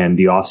swim, and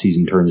the off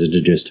season turns into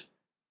just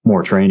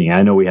more training.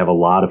 I know we have a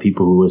lot of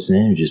people who listen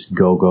in who just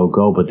go, go,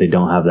 go, but they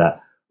don't have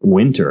that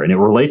winter. And it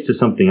relates to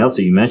something else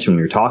that you mentioned when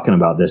you were talking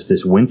about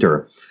this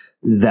winter,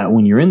 that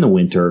when you're in the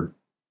winter,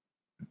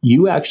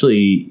 you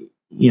actually,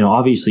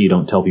 obviously you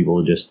don't tell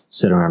people to just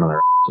sit around on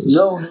their asses.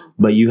 No.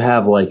 But you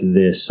have like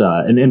this,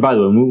 and by the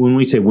way, when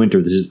we say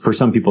winter, this is, for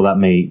some people that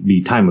may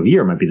be time of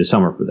year, it might be the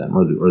summer for them,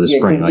 or the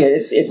spring.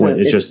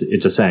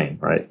 It's a saying,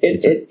 right?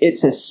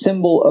 It's a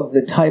symbol of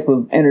the type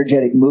of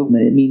energetic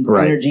movement. It means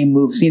energy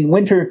moves. See, in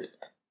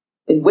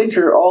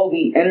winter, all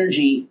the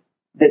energy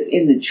that's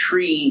in the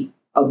tree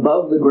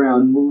above the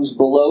ground moves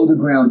below the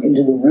ground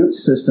into the root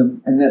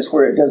system, and that's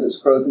where it does its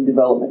growth and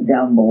development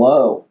down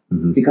below,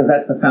 because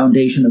that's the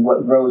foundation of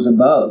what grows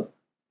above.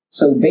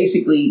 So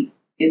basically,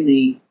 in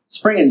the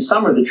spring and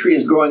summer, the tree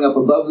is growing up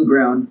above the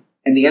ground,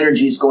 and the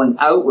energy is going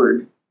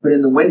outward. But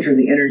in the winter,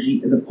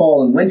 the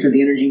fall and winter,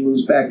 the energy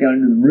moves back down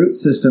into the root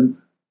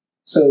system.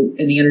 So,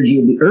 and the energy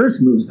of the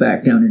earth moves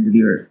back down into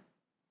the earth.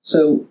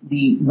 So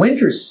the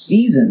winter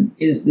season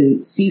is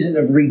the season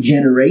of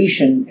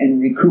regeneration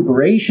and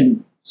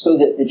recuperation, so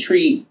that the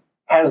tree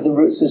has the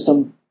root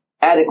system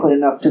adequate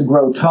enough to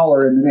grow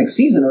taller in the next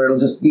season, or it'll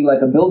just be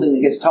like a building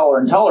that gets taller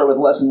and taller with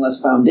less and less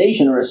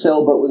foundation, or a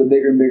sailboat with a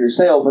bigger and bigger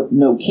sail but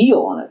no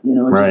keel on it.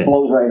 It just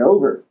blows right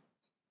over.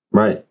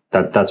 Right.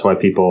 That's why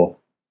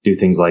people do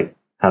things like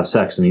have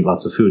sex and eat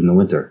lots of food in the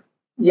winter.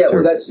 Yeah,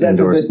 well, that's a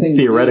good thing.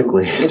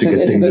 Theoretically, it's a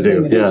good thing to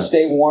do. Yeah.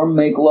 Stay warm,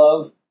 make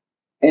love,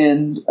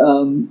 and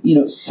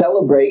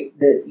celebrate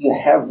that you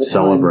have the time.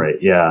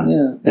 Celebrate, and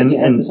you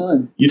have the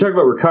time. You talk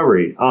about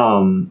recovery,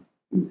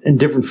 and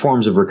different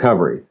forms of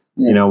recovery.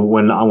 You know,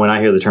 when I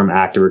hear the term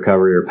active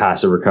recovery or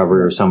passive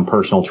recovery, or some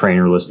personal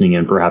trainer listening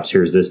in perhaps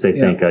hears this, they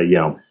think, you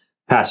know,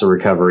 passive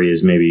recovery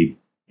is maybe,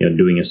 you know,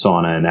 doing a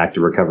sauna, and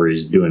active recovery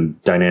is doing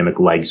dynamic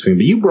leg swing.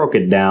 But you broke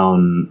it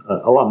down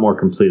a lot more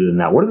completely than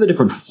that. What are the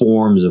different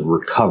forms of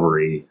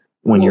recovery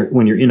when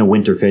you're in a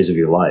winter phase of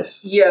your life?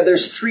 Yeah,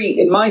 there's three.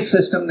 In my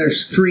system,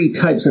 there's three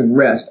types of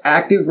rest: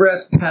 active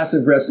rest,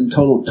 passive rest, and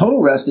total.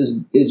 Total rest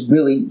is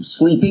really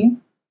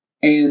sleeping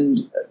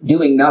and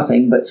doing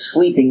nothing, but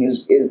sleeping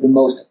is the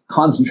most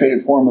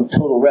concentrated form of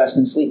total rest,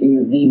 and sleeping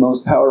is the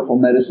most powerful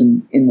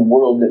medicine in the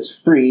world that's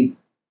free,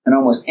 and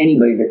almost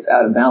anybody that's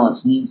out of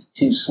balance needs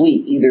to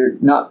sleep. Either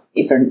not,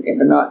 if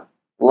they're not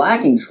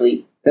lacking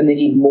sleep, then they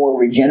need more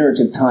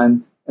regenerative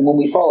time, and when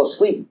we fall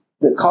asleep,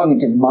 the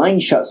cognitive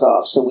mind shuts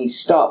off, so we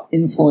stop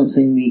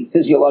influencing the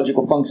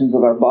physiological functions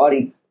of our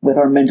body with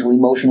our mental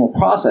emotional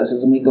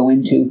processes, and we go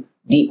into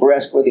deep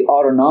rest where the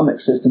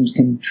autonomic systems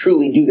can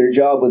truly do their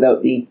job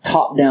without the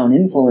top-down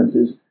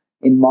influences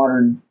in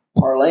modern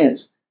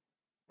parlance.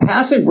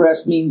 Passive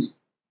rest means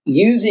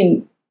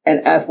using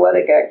an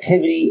athletic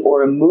activity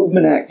or a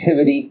movement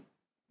activity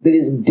that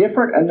is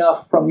different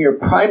enough from your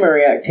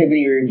primary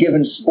activity or your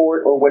given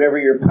sport or whatever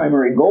your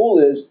primary goal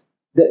is,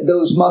 that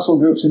those muscle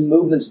groups and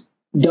movements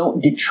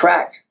don't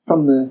detract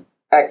from the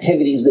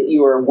activities that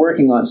you are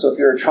working on. So if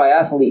you're a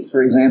triathlete,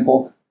 for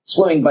example,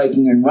 swimming,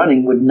 biking, and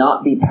running would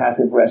not be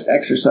passive rest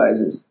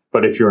exercises.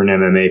 But if you're an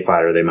MMA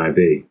fighter, they might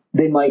be.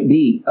 They might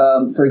be.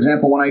 For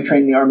example, when I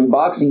trained the Army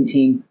boxing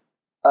team,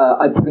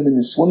 I put them in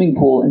the swimming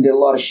pool and did a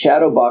lot of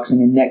shadow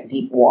boxing in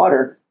neck-deep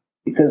water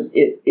because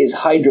it is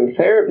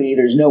hydrotherapy.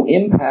 There's no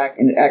impact,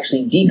 and it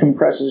actually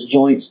decompresses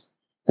joints,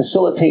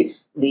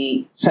 facilitates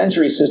the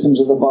sensory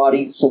systems of the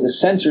body. So the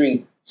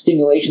sensory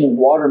stimulation of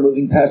water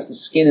moving past the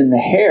skin and the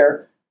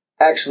hair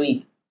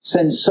actually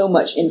sends so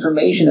much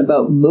information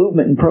about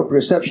movement and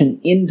proprioception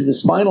into the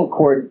spinal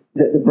cord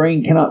that the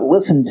brain cannot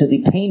listen to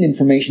the pain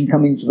information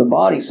coming to the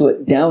body. So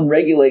it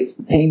down-regulates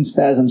the pain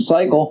spasm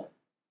cycle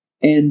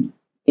and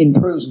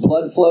improves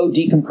blood flow,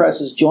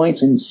 decompresses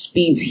joints, and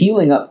speeds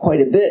healing up quite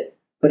a bit.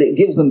 But it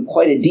gives them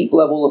quite a deep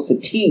level of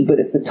fatigue, but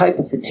it's the type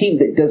of fatigue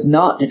that does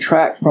not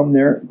detract from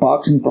their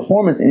boxing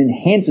performance and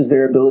enhances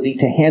their ability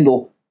to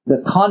handle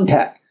the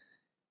contact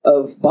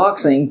of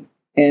boxing.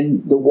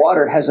 And the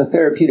water has a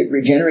therapeutic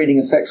regenerating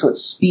effect, so it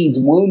speeds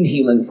wound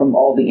healing from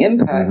all the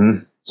impact.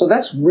 Mm-hmm. So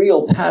that's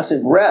real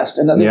passive rest.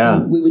 Another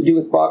thing we would do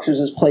with boxers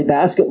is play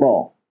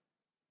basketball.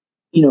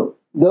 You know,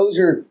 those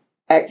are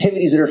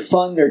activities that are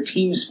fun. They're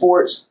team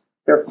sports.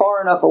 They're far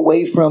enough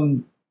away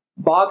from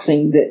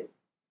boxing that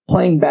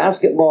playing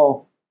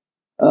basketball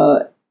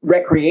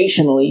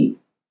recreationally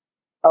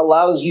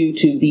allows you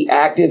to be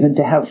active and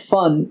to have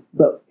fun,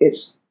 but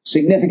it's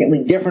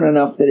significantly different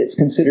enough that it's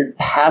considered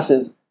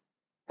passive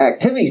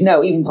activities.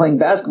 Now, even playing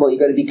basketball, you've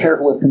got to be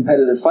careful with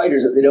competitive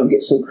fighters that they don't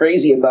get so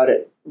crazy about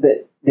it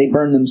that they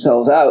burn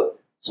themselves out.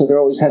 So there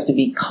always has to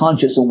be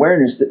conscious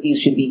awareness that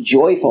these should be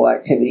joyful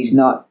activities,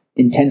 not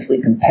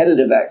intensely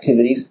competitive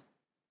activities.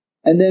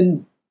 And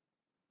then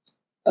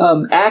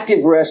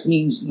active rest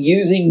means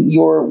using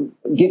your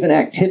given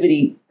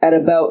activity at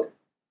about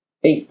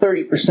a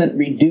 30%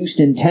 reduced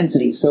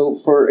intensity. So,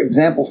 for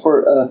example,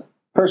 for a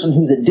person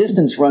who's a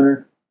distance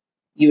runner,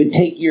 you would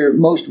take your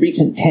most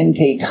recent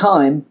 10K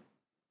time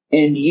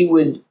and you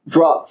would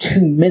drop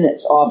 2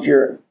 minutes off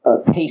your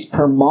pace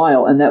per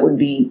mile, and that would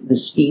be the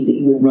speed that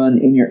you would run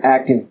in your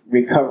active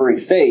recovery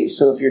phase.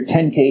 So if your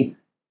 10K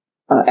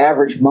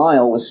average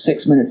mile was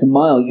 6 minutes a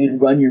mile,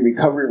 you'd run your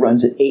recovery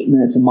runs at 8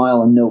 minutes a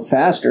mile and no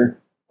faster,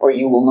 or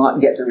you will not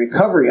get the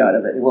recovery out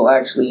of it. It will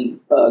actually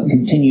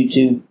continue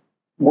to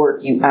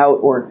work you out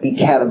or be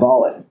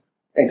catabolic,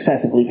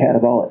 excessively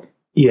catabolic.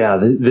 Yeah,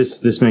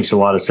 this makes a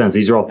lot of sense.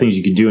 These are all things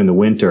you could do in the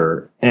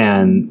winter.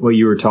 And what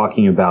you were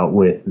talking about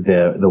with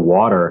the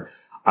water,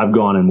 I've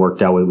gone and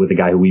worked out with a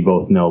guy who we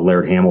both know,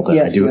 Laird Hamilton.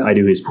 Yes, I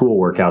do his pool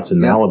workouts in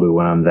Malibu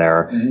when I'm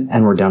there,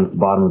 and we're down at the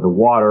bottom of the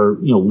water,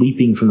 you know,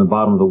 leaping from the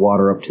bottom of the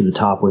water up to the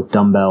top with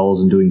dumbbells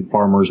and doing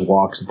farmers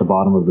walks at the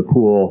bottom of the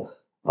pool,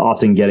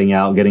 often getting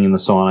out, getting in the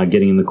sauna,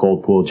 getting in the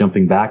cold pool,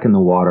 jumping back in the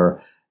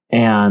water.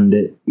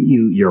 And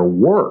you're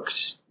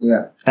worked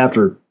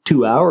after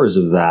 2 hours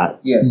of that,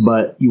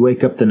 but you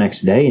wake up the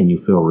next day and you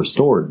feel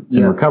restored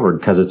and recovered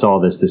because it's all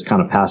this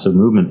kind of passive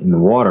movement in the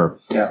water.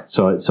 Yeah.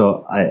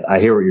 So I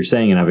hear what you're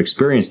saying, and I've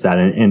experienced that.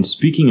 And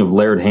speaking of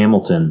Laird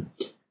Hamilton,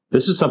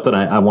 this is something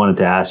I wanted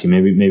to ask you,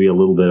 maybe a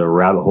little bit of a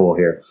rabbit hole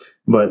here,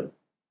 but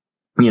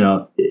you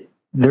know,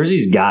 there's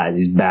these guys,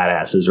 these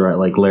badasses, right?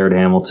 Like Laird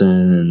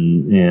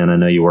Hamilton, and I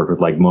know you work with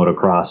like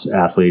motocross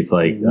athletes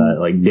like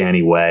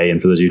Danny Way. And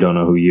for those of you who don't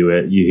know who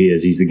he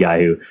is, he's the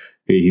guy who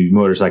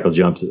motorcycle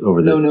jumped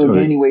over the... No,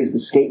 Danny Way's the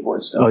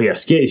skateboard stuff. Oh, yeah.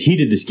 He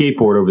did the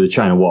skateboard over the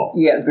China Wall.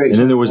 Yeah, great.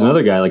 And then there was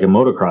another guy, like a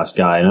motocross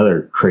guy,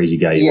 another crazy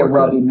guy you worked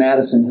Robbie with.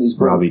 Madison, who's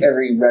broke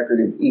every record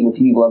of Evel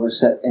Knievel ever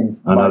set. And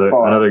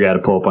another guy to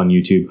pull up on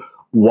YouTube.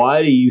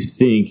 Why do you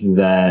think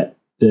that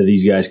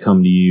these guys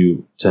come to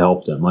you to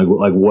help them? Like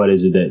what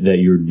is it that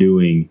you're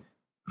doing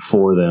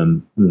for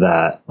them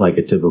that like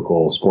a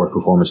typical sports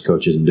performance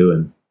coach isn't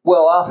doing?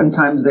 Well,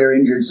 oftentimes they're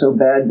injured so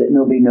bad that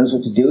nobody knows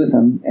what to do with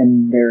them,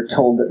 and they're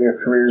told that their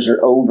careers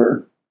are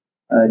over.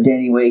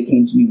 Danny Way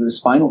came to me with a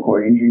spinal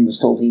cord injury and was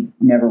told he'd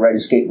never ride a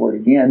skateboard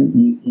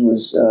again. He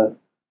was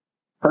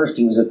first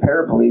he was a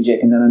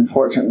paraplegic, and then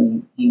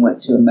unfortunately he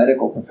went to a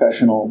medical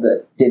professional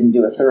that didn't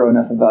do a thorough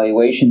enough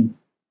evaluation,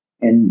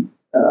 and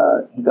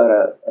he got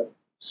a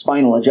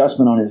spinal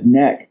adjustment on his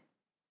neck,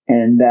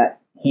 and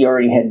that he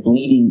already had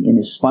bleeding in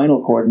his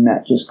spinal cord, and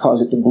that just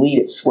caused it to bleed.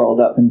 It swelled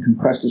up and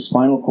compressed his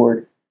spinal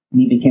cord,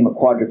 and he became a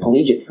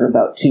quadriplegic for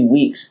about 2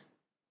 weeks.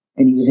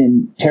 And he was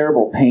in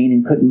terrible pain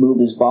and couldn't move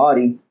his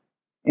body.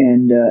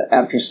 And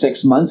after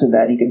 6 months of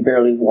that, he could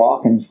barely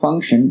walk and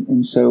function.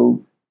 And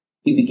so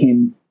he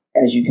became,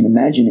 as you can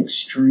imagine,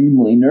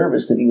 extremely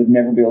nervous that he would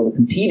never be able to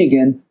compete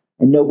again.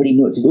 And nobody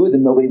knew what to do with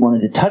him. Nobody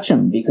wanted to touch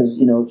him because,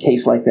 a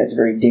case like that's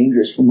very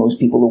dangerous for most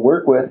people to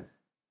work with.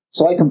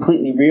 So I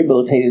completely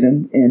rehabilitated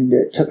him, and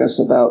it took us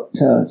about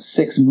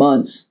 6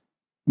 months.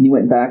 And he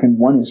went back and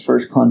won his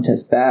first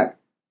contest back.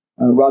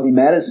 Robbie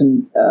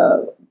Madison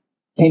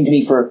came to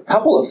me for a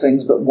couple of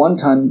things, but one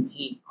time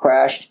he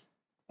crashed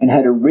and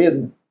had a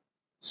rib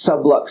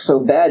sublux so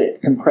bad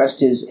it compressed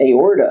his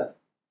aorta,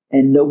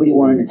 and nobody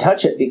wanted to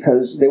touch it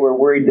because they were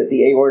worried that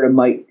the aorta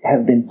might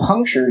have been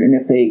punctured, and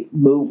if they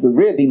moved the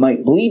rib, he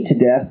might bleed to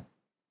death.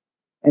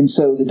 And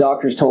so the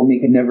doctors told me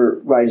he could never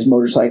ride his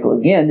motorcycle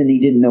again, and he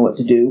didn't know what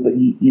to do, but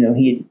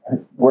he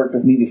had worked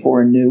with me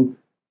before and knew.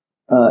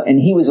 And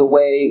he was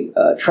away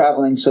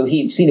traveling, so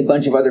he had seen a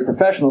bunch of other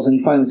professionals, and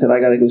he finally said, I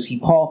got to go see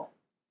Paul.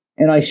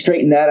 And I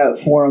straightened that out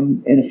for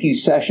him in a few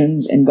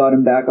sessions and got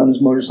him back on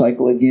his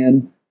motorcycle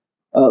again.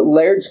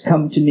 Laird's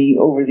come to me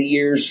over the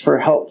years for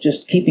help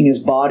just keeping his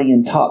body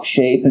in top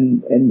shape,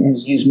 and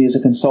has used me as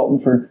a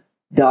consultant for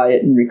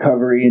diet and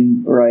recovery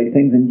and a variety of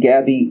things. And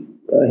Gabby,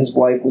 his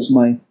wife, was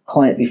my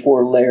client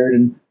before Laird,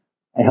 and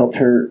I helped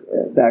her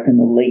back in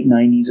the late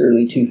 90s,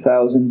 early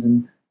 2000s,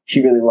 and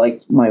she really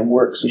liked my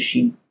work, so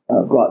she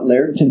brought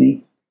Laird to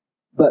me.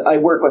 But I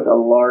work with a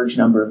large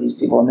number of these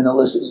people. I mean, the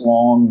list is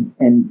long,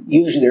 and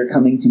usually they're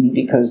coming to me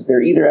because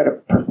they're either at a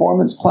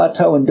performance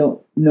plateau and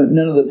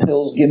none of the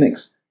pills,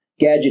 gimmicks,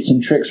 gadgets,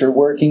 and tricks are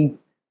working,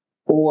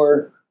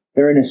 or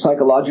they're in a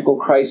psychological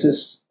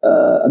crisis,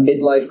 a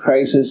midlife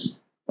crisis,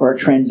 or a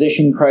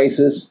transition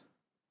crisis,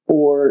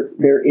 or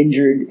they're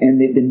injured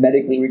and they've been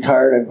medically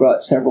retired. I've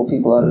brought several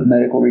people out of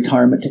medical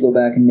retirement to go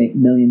back and make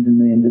millions and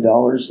millions of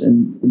dollars,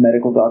 and the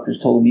medical doctors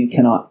told them, you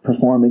cannot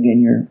perform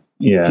again.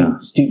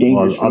 It's too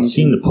dangerous. Well, I've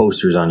seen the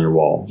posters on your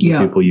wall, the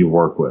people you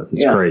work with.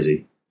 It's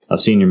crazy.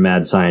 I've seen your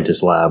mad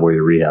scientist lab where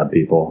you rehab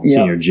people. I've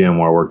seen your gym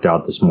where I worked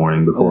out this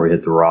morning before we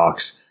hit the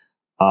rocks.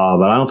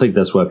 But I don't think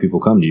that's why people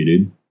come to you,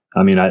 dude.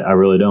 I mean, I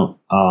really don't.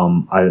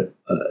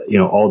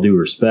 All due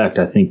respect,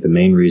 I think the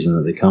main reason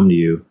that they come to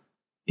you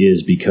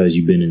is because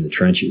you've been in the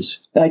trenches.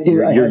 I do.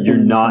 You're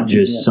not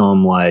just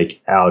some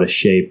out of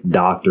shape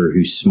doctor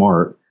who's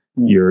smart.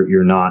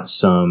 You're not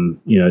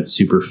some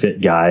super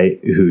fit guy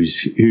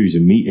who's a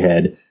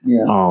meathead.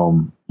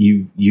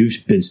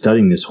 You've been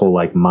studying this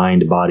whole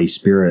mind, body,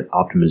 spirit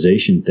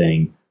optimization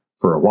thing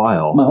for a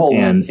while. My whole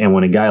life. And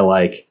when a guy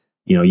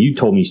you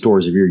told me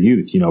stories of your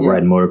youth,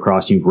 riding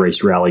motocross, you've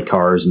raced rally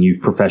cars, and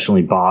you've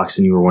professionally boxed,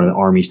 and you were one of the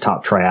Army's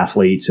top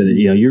triathletes, and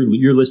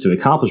your list of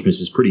accomplishments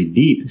is pretty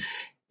deep.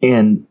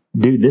 And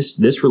dude,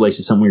 this relates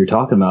to something we were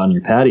talking about on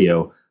your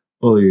patio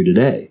earlier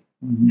today.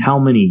 Mm-hmm. How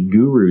many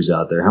gurus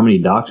out there, how many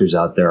doctors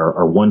out there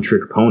are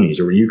one-trick ponies,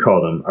 or what you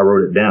call them? I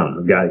wrote it down.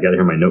 I've got to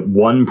hear my note.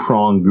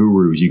 One-prong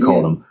gurus, you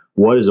call them.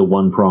 What is a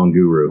one-prong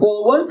guru? Well,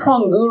 a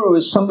one-prong guru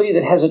is somebody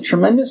that has a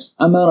tremendous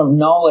amount of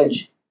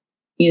knowledge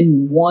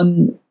in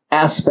one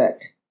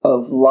aspect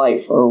of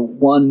life or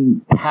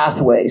one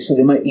pathway. So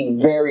they might be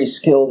very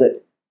skilled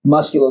at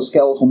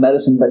musculoskeletal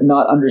medicine, but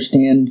not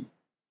understand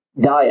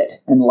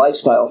diet and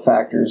lifestyle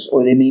factors,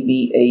 or they may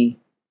be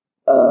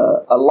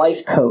a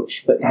life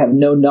coach, but have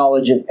no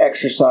knowledge of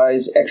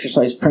exercise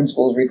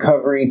principles,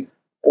 recovery,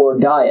 or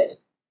diet.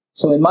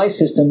 So in my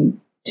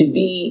system, to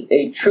be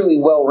a truly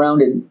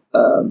well-rounded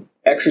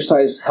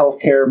exercise,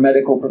 healthcare,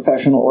 medical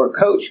professional, or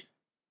coach,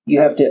 you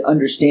have to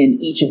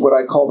understand each of what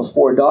I call the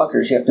four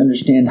doctors. You have to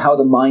understand how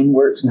the mind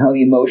works and how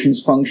the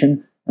emotions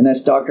function, and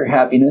that's Dr.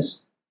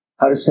 Happiness,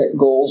 how to set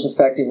goals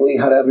effectively,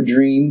 how to have a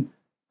dream,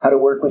 how to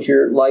work with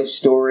your life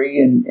story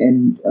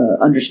and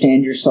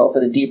understand yourself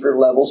at a deeper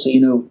level so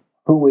you know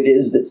who it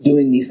is that's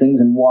doing these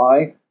things and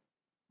why.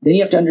 Then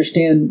you have to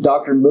understand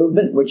Dr.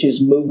 Movement, which is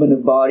movement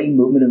of body,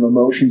 movement of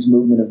emotions,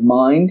 movement of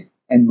mind,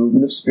 and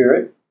movement of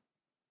spirit.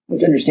 You have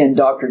to understand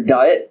Dr.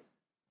 Diet,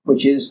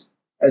 which is,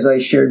 as I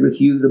shared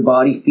with you, the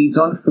body feeds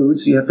on food,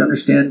 so you have to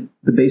understand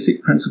the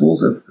basic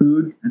principles of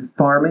food and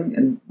farming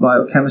and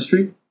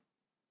biochemistry.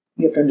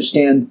 You have to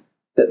understand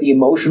that the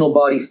emotional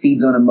body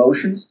feeds on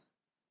emotions,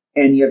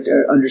 and you have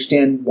to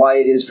understand why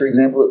it is, for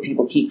example, that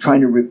people keep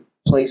trying to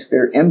replace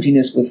their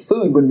emptiness with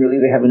food when really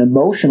they have an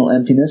emotional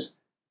emptiness,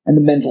 and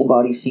the mental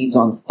body feeds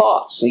on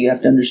thoughts. So you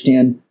have to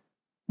understand,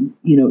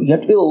 you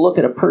have to be able to look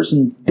at a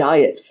person's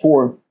diet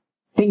for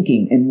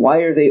thinking, and why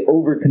are they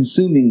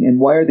over-consuming, and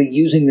why are they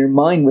using their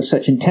mind with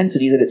such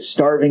intensity that it's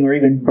starving or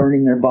even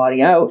burning their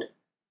body out.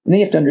 And then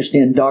you have to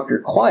understand Dr.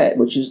 Quiet,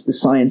 which is the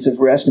science of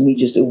rest, and we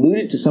just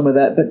alluded to some of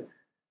that, but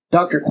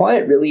Dr.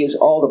 Quiet really is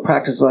all the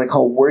practices I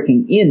call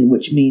working in,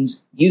 which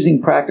means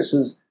using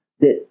practices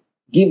that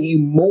give you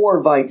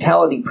more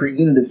vitality per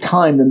unit of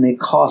time than they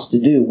cost to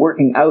do.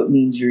 Working out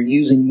means you're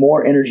using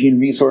more energy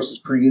and resources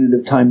per unit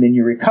of time than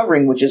you're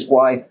recovering, which is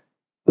why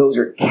those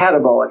are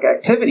catabolic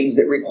activities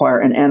that require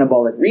an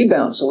anabolic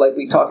rebound. So like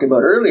we talked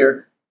about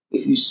earlier,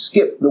 if you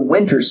skip the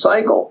winter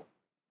cycle,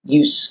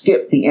 you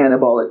skip the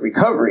anabolic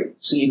recovery.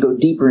 So you go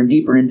deeper and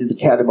deeper into the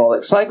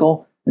catabolic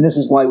cycle, and this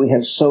is why we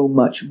have so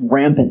much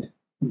rampant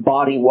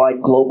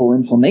body-wide global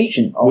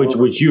inflammation.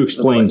 Which you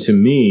explained to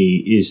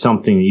me is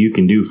something that you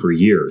can do for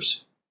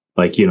years.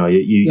 Like,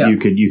 you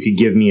could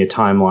give me a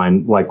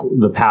timeline, like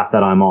the path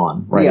that I'm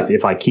on, right? Yeah.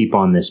 If I keep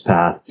on this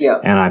path,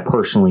 Yeah. and I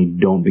personally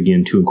don't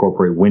begin to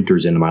incorporate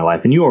winters into my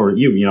life, and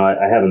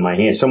I have in my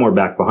hand somewhere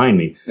back behind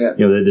me, Yeah.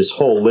 This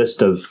whole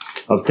list of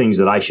things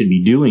that I should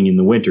be doing in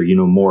the winter.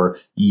 More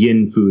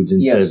yin foods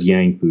instead Yes. of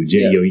yang foods.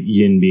 Yeah.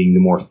 Yin being the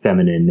more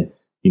feminine,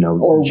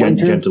 Or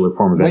gentler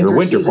form of it, or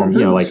winter form,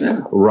 season like foods,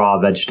 yeah. raw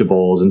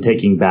vegetables and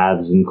taking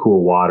baths in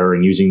cool water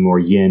and using more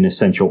yin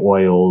essential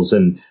oils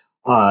and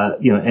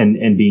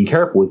being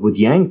careful with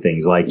yang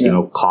things like,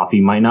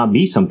 coffee might not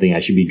be something I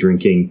should be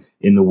drinking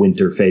in the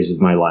winter phase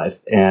of my life.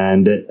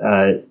 And,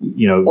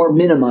 or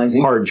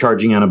minimizing. Hard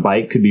charging on a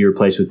bike could be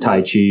replaced with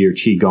Tai Chi or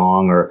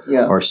Qigong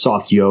or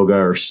soft yoga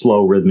or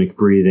slow rhythmic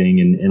breathing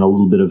and a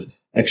little bit of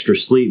extra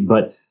sleep.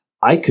 But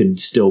I could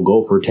still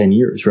go for 10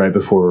 years, right,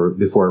 before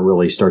it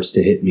really starts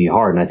to hit me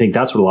hard. And I think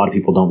that's what a lot of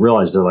people don't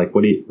realize. They're like,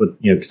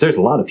 because there's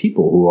a lot of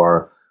people who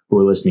are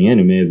listening in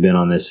who may have been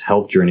on this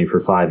health journey for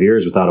 5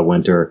 years without a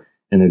winter,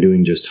 and they're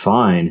doing just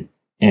fine.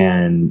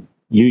 And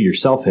you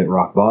yourself hit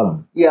rock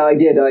bottom. Yeah, I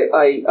did.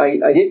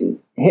 I didn't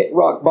hit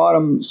rock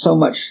bottom so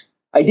much.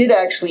 I did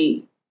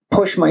actually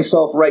push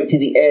myself right to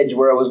the edge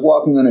where I was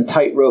walking on a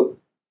tightrope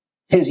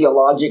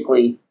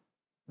physiologically,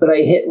 but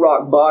I hit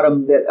rock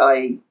bottom that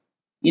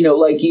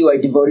like you, I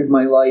devoted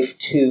my life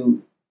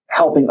to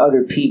helping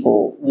other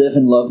people live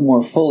and love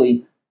more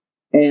fully.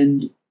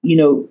 And,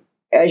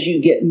 as you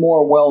get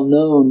more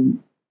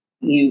well-known,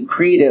 you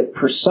create a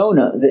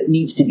persona that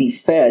needs to be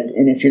fed.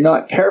 And if you're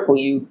not careful,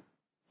 you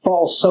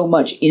fall so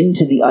much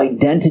into the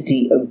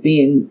identity of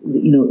being,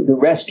 the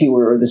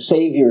rescuer or the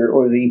savior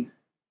or the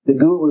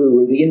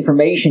guru or the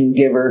information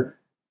giver.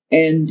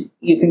 And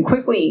you can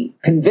quickly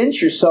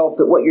convince yourself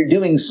that what you're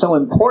doing is so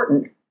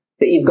important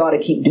that you've got to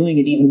keep doing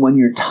it even when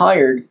you're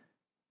tired.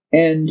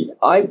 And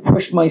I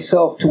pushed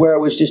myself to where I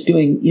was just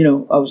doing,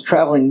 I was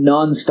traveling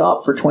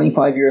nonstop for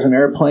 25 years on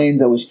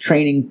airplanes. I was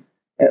training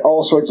at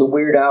all sorts of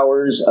weird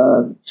hours,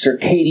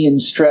 circadian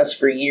stress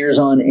for years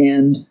on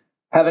end,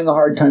 having a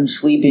hard time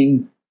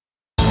sleeping.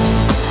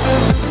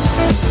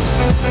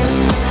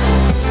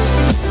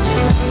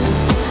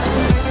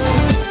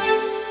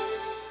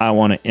 I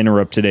want to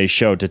interrupt today's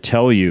show to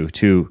tell you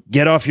to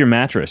get off your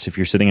mattress. If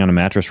you're sitting on a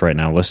mattress right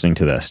now listening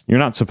to this, you're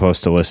not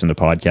supposed to listen to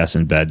podcasts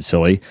in bed,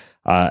 silly.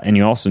 And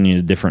you also need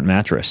a different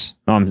mattress.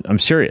 No, I'm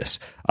serious.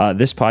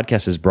 This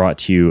podcast is brought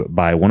to you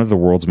by one of the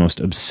world's most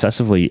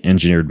obsessively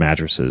engineered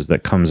mattresses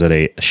that comes at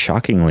a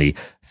shockingly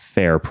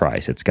fair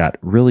price. It's got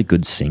really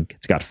good sink.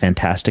 It's got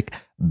fantastic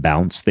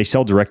bounce. They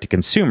sell direct to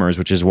consumers,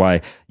 which is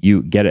why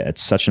you get it at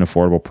such an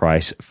affordable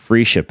price,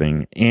 free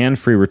shipping and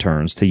free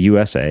returns to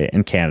USA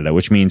and Canada,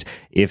 which means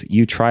if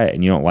you try it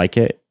and you don't like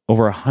it,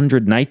 over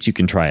 100 nights you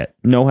can try it.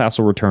 No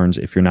hassle returns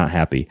if you're not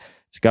happy.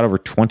 It's got over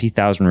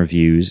 20,000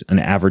 reviews, an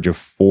average of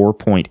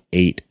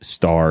 4.8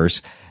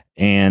 stars,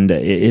 and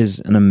it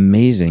is an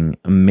amazing,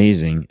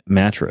 amazing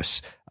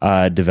mattress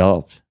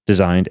developed,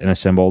 designed, and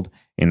assembled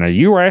in the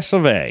US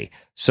of A.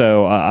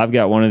 So I've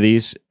got one of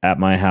these at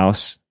my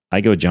house. I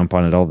go jump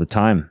on it all the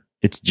time.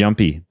 It's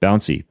jumpy,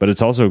 bouncy, but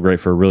it's also great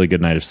for a really good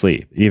night of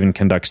sleep. It even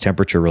conducts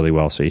temperature really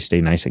well, so you stay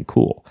nice and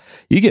cool.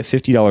 You get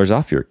 $50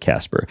 off your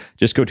Casper.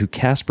 Just go to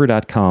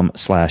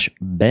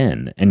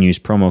casper.com/Ben and use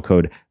promo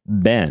code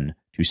BEN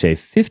to save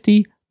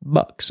 $50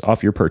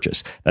 off your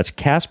purchase. That's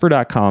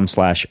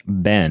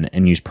casper.com/Ben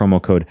and use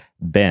promo code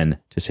BEN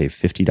to save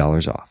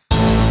 $50 off.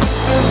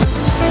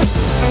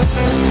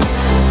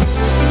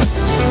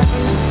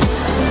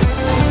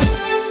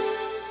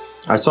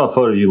 I saw a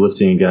photo of you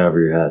lifting a guy over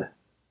your head.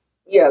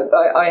 Yeah,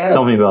 I have.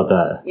 Tell me about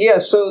that. Yeah,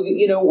 so,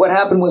 what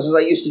happened was I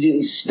used to do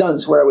these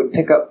stunts where I would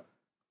pick up,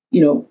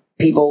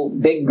 people,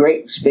 big,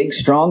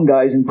 strong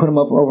guys and put them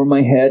up over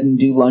my head and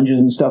do lunges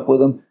and stuff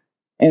with them.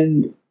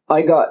 And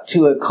I got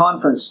to a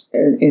conference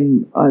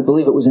in I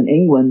believe it was in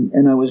England,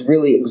 and I was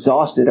really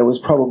exhausted. I was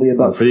probably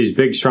about... For these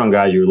big, strong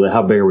guys,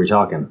 how big are we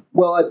talking?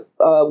 Well,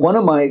 one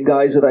of my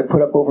guys that I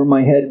put up over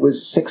my head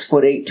was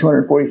 6'8",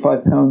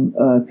 245-pound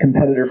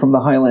competitor from the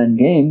Highland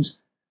Games.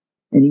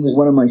 And he was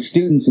one of my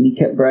students, and he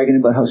kept bragging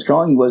about how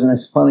strong he was. And I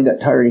finally got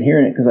tired of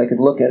hearing it because I could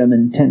look at him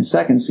in 10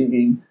 seconds, see if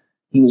he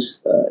he was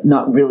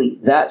not really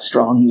that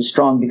strong. He was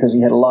strong because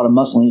he had a lot of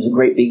muscle. He was a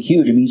great, big,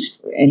 huge. I mean,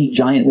 any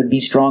giant would be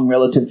strong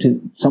relative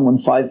to someone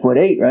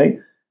 5'8", right?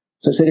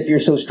 So I said, if you're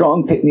so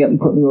strong, pick me up and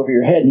put me over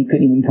your head. And he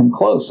couldn't even come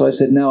close. So I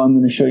said, now I'm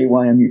going to show you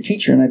why I'm your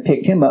teacher. And I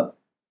picked him up,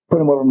 put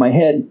him over my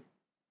head,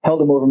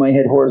 held him over my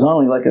head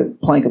horizontally like a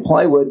plank of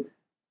plywood,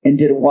 and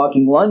did a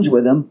walking lunge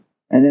with him.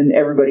 And then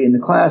everybody in the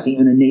class,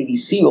 even a Navy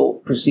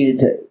SEAL, proceeded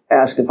to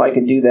ask if I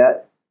could do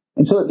that.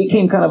 And so it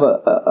became kind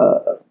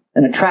of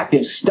an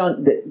attractive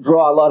stunt that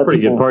draw a lot of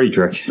pretty people. Pretty good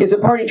party trick. It's a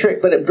party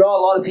trick, but it draw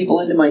a lot of people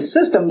into my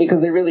system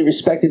because they really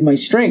respected my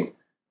strength.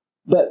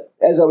 But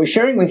as I was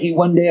sharing with you,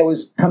 one day I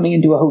was coming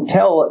into a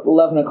hotel at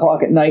 11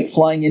 o'clock at night,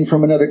 flying in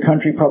from another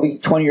country, probably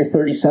 20 or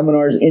 30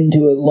 seminars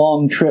into a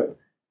long trip,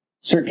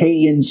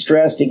 circadian,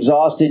 stressed,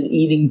 exhausted,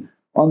 eating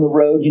on the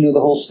road, you know, the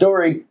whole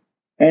story.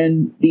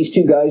 And these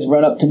two guys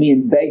run up to me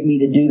and beg me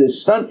to do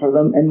this stunt for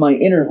them. And my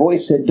inner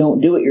voice said, don't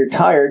do it, you're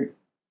tired.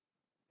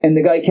 And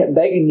the guy kept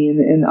begging me,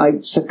 and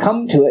I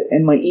succumbed to it,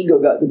 and my ego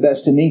got the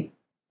best of me.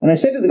 And I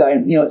said to the guy,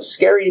 you know, it's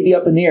scary to be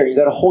up in the air. You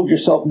got to hold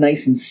yourself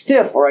nice and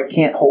stiff, or I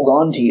can't hold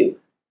on to you.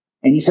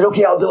 And he said,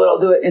 okay, I'll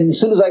do it. And as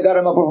soon as I got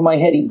him up over my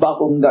head, he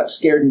buckled and got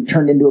scared and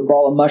turned into a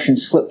ball of mush and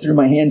slipped through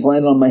my hands,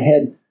 landed on my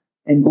head,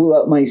 and blew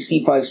out my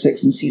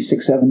C5-6 and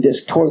C6-7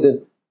 disc, tore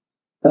the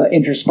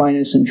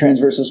interspinous and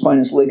transversus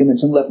spinous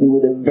ligaments, and left me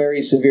with a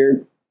very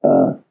severe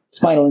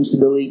spinal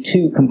instability,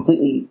 2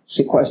 completely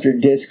sequestered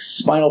discs,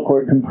 spinal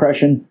cord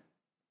compression,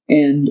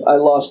 and I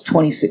lost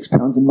 26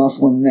 pounds of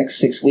muscle in the next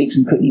 6 weeks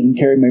and couldn't even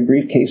carry my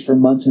briefcase for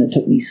months, and it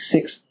took me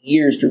 6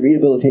 years to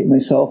rehabilitate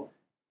myself.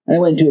 And I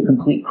went into a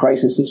complete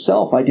crisis of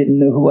self. I didn't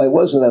know who I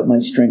was without my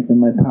strength and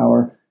my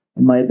power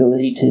and my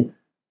ability to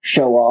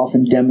show off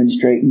and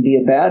demonstrate and be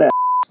a badass.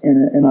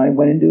 And I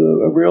went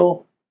into a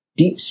real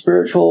deep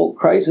spiritual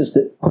crisis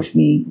that pushed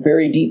me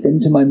very deep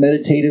into my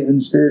meditative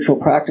and spiritual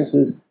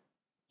practices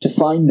to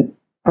find the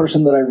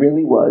person that I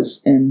really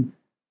was. And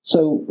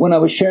so when I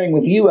was sharing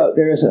with you out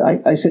there,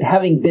 I said,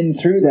 having been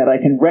through that, I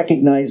can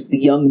recognize the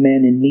young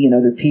men in me and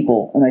other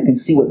people, and I can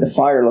see what the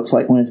fire looks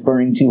like when it's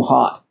burning too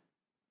hot.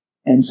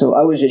 And so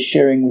I was just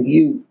sharing with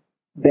you,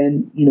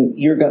 Ben, you know,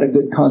 you've got a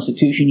good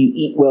constitution, you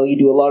eat well, you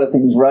do a lot of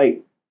things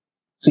right.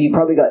 So you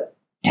probably got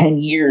 10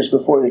 years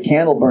before the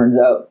candle burns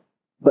out.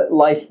 But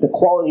life, the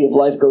quality of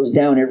life goes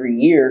down every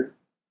year,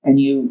 and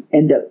you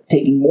end up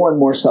taking more and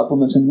more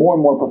supplements and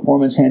more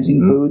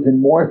performance-enhancing foods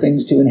and more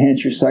things to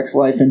enhance your sex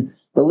life. And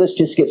the list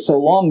just gets so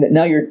long that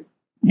now you're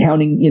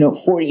counting,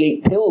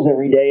 48 pills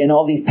every day and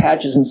all these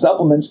patches and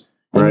supplements,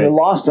 and you're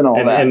lost in all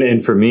that.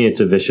 And for me, it's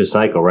a vicious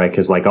cycle, right?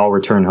 Because I'll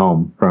return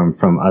home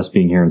from us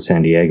being here in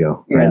San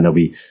Diego, right? And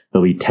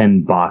there'll be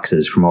 10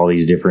 boxes from all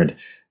these different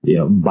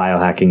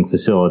biohacking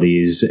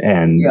facilities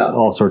and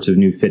all sorts of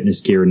new fitness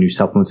gear and new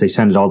supplements. They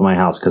send it all to my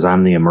house because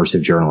I'm the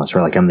immersive journalist,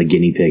 right? I'm the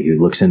guinea pig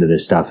who looks into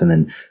this stuff and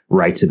then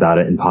writes about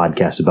it and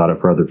podcasts about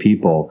it for other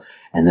people.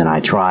 And then I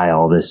try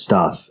all this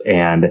stuff,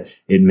 and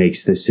it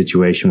makes this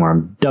situation where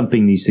I'm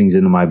dumping these things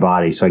into my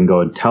body so I can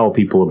go and tell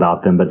people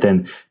about them. But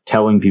then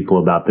telling people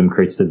about them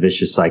creates the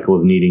vicious cycle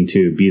of needing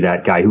to be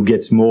that guy who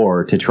gets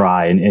more to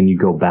try. And you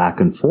go back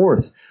and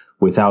forth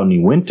without any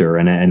winter.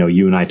 And I know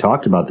you and I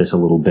talked about this a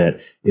little bit.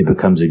 It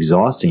becomes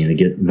exhausting, and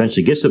it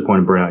eventually gets to the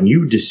point of burnout. And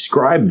you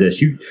described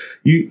this.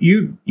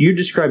 You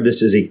described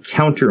this as a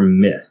counter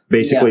myth,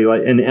 basically.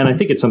 And I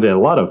think it's something that a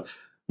lot of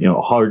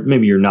hard.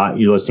 Maybe you're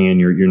listening, and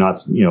you're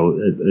not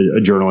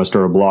a journalist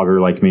or a blogger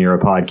like me or a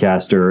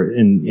podcaster,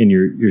 and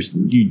you're just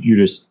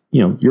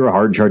you're a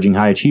hard charging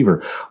high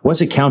achiever. What's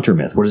a counter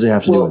myth? What does it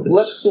have to do with this?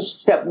 Let's just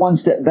step one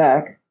step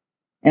back,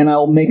 and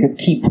I'll make a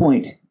key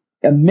point.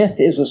 A myth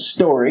is a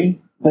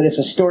story, but it's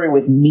a story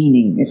with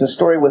meaning. It's a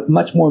story with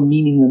much more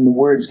meaning than the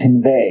words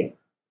convey.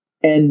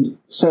 And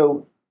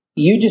so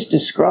you just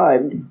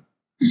described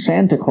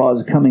Santa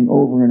Claus coming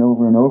over and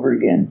over and over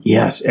again.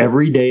 Yes,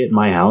 every day at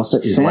my house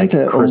is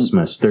Santa like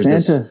Christmas.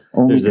 Santa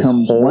only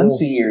comes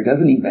once a year,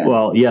 doesn't he, Ben?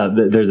 Well, yeah,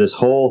 there's this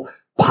whole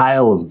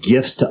pile of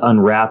gifts to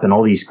unwrap and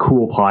all these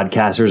cool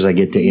podcasters I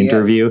get to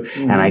interview.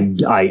 And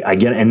I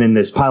get, and then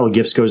this pile of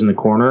gifts goes in the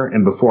corner,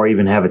 and before I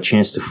even have a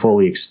chance to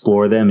fully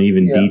explore them and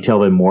even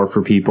detail them more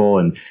for people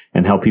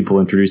and help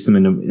people introduce them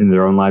in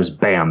their own lives,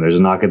 bam, there's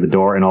a knock at the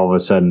door, and all of a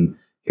sudden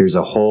here's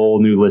a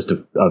whole new list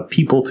of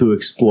people to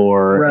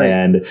explore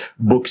and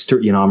books to,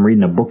 I'm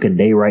reading a book a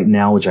day right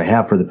now, which I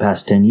have for the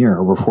past 10 years,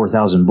 over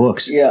 4,000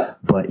 books. Yeah.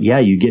 But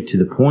you get to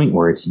the point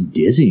where it's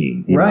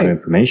dizzying, the amount of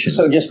information.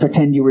 So just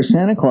pretend you were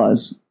Santa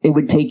Claus. It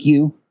would take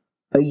you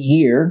a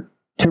year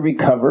to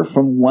recover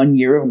from 1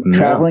 year of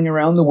traveling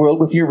around the world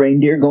with your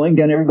reindeer, going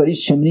down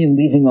everybody's chimney and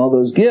leaving all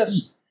those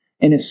gifts.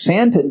 And if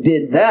Santa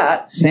did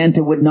that,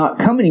 Santa would not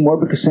come anymore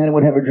because Santa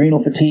would have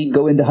adrenal fatigue,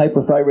 go into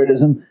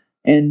hypothyroidism,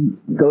 and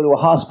go to a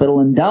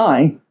hospital and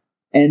die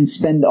and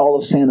spend all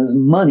of Santa's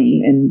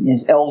money, and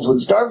his elves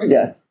would starve to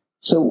death.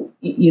 So,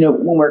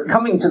 when we're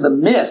coming to the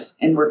myth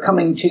and we're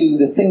coming to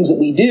the things that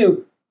we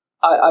do,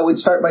 I would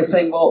start by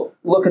saying, well,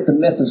 look at the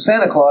myth of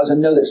Santa Claus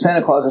and know that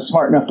Santa Claus is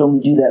smart enough to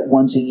only do that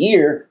once a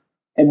year.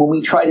 And when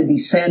we try to be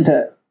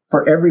Santa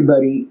for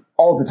everybody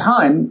all the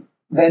time,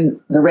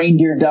 then the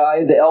reindeer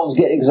die, the elves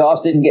get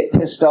exhausted and get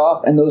pissed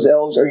off, and those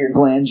elves are your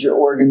glands, your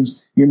organs,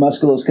 your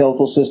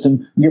musculoskeletal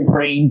system, your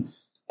brain,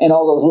 and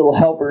all those little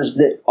helpers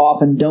that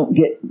often don't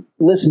get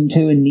listened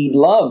to and need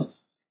love.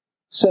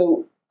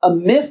 So a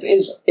myth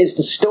is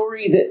the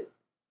story that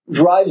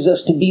drives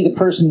us to be the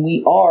person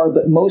we are,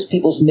 but most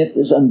people's myth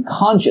is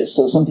unconscious.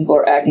 So some people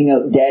are acting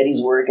out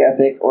daddy's work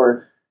ethic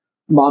or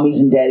mommy's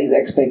and daddy's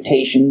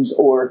expectations,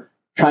 or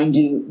trying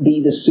to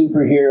be the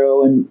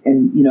superhero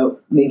and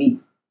maybe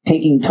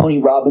taking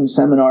Tony Robbins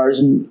seminars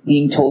and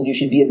being told you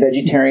should be a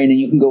vegetarian and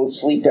you can go with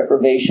sleep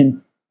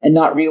deprivation, and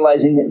not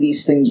realizing that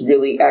these things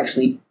really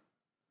actually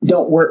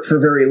don't work for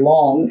very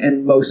long,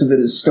 and most of it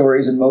is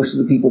stories, and most of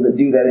the people that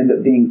do that end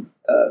up being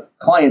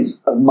clients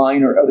of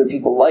mine or other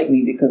people like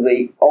me, because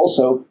they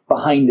also,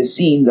 behind the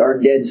scenes, are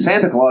dead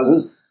Santa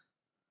Clauses.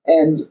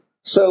 And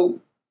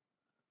so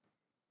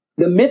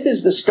the myth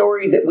is the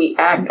story that we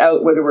act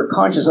out, whether we're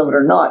conscious of it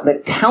or not.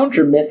 The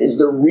counter myth is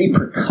the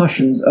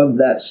repercussions of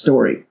that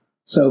story.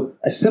 So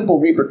a simple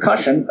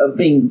repercussion of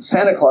being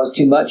Santa Claus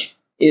too much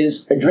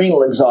is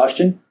adrenal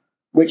exhaustion,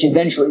 which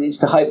eventually leads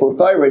to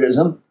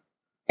hypothyroidism.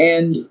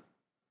 And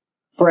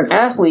for an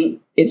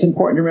athlete, it's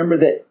important to remember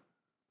that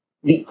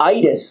the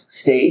itis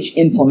stage,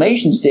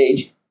 inflammation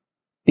stage,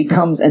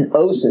 becomes an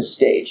osis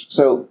stage.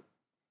 So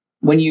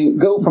when you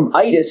go from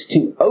itis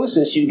to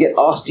osis, you get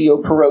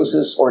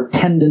osteoporosis or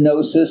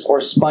tendinosis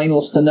or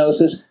spinal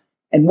stenosis.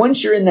 And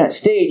once you're in that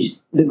stage,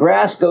 the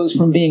grass goes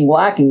from being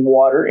lacking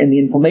water in the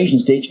inflammation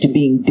stage to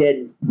being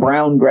dead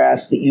brown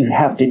grass that you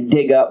have to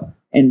dig up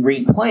and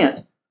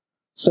replant.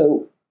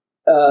 So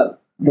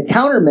the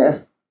counter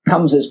myth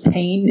comes as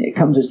pain, it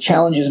comes as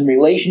challenges in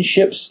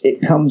relationships,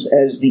 it comes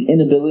as the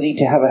inability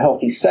to have a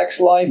healthy sex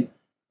life,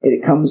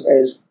 it comes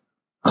as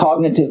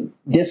cognitive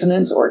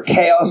dissonance or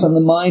chaos in the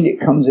mind,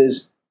 it comes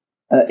as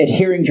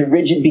adhering to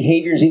rigid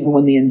behaviors even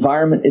when the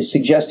environment is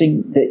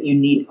suggesting that you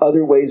need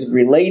other ways of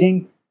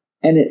relating,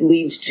 and it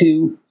leads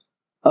to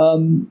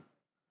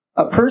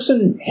a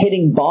person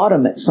hitting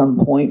bottom at some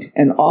point,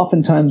 and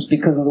oftentimes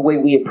because of the way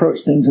we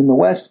approach things in the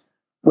West,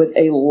 with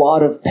a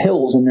lot of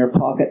pills in their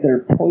pocket that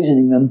are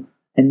poisoning them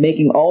and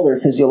making all their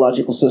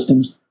physiological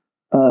systems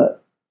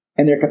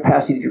and their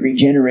capacity to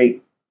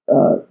regenerate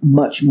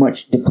much,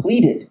 much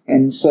depleted.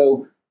 And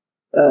so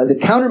the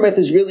counter myth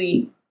is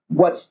really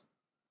what's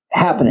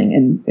happening,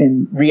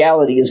 and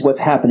reality is what's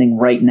happening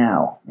right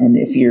now. And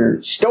if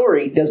your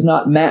story does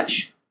not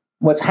match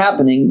what's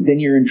happening, then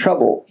you're in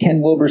trouble.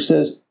 Ken Wilber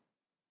says,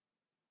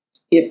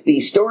 if the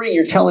story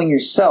you're telling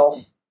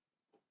yourself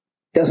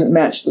doesn't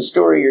match the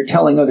story you're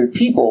telling other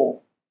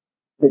people,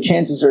 the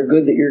chances are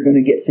good that you're going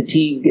to get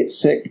fatigued, get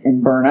sick,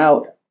 and burn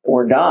out,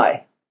 or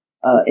die,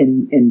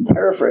 in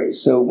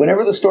paraphrase. So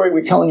whenever the story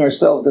we're telling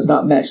ourselves does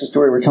not match the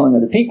story we're telling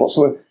other people.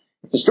 So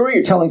if the story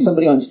you're telling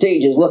somebody on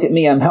stage is, look at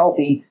me, I'm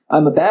healthy,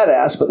 I'm a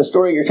badass, but the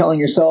story you're telling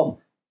yourself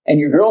and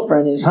your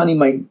girlfriend is, honey,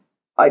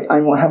 I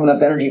don't have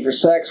enough energy for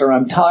sex, or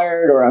I'm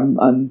tired, or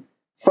I'm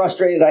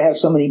frustrated, I have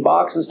so many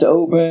boxes to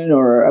open,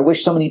 or I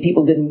wish so many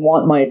people didn't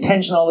want my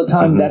attention all the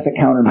time, that's a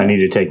counter myth. I need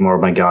to take more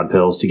of my God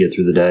pills to get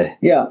through the day.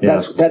 Yeah.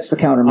 That's the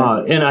counter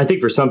myth. And I think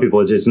for some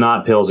people, it's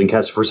not pills and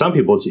casts. For some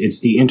people,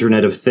 it's the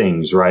Internet of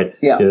Things, right?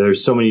 Yeah.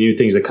 There's so many new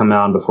things that come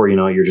out, and before you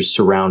know it, you're just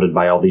surrounded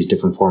by all these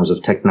different forms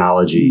of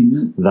technology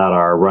that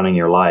are running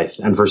your life.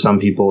 And for some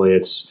people,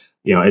 it's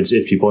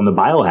people in the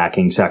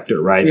biohacking sector,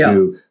 right? Yeah.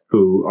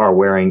 Who are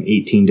wearing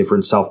 18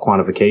 different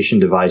self-quantification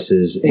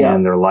devices,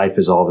 and their life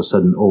is all of a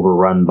sudden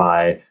overrun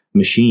by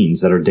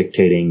machines that are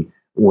dictating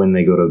when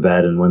they go to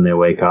bed and when they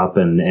wake up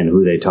and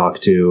who they talk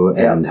to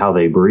and how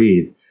they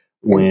breathe.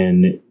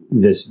 When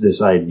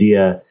this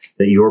idea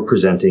that you're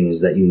presenting is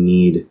that you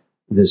need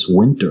this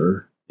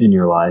winter in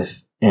your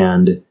life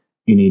and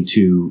you need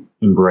to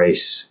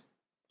embrace.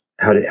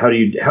 How do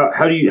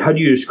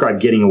you describe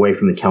getting away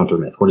from the counter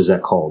myth? What is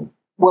that called?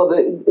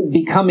 Well,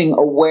 becoming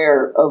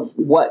aware of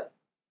what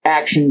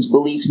actions,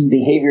 beliefs, and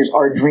behaviors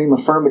are dream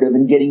affirmative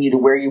and getting you to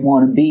where you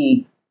want to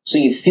be, so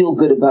you feel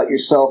good about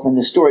yourself, and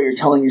the story you're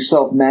telling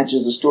yourself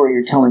matches the story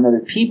you're telling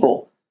other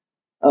people.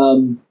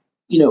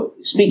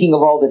 Speaking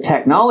of all the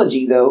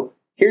technology, though,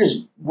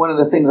 here's one of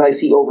the things I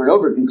see over and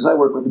over again, because I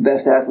work with the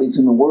best athletes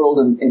in the world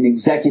and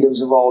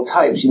executives of all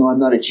types. I'm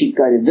not a cheap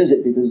guy to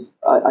visit because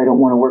I don't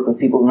want to work with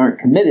people that aren't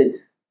committed,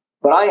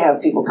 but I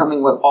have people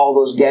coming with all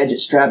those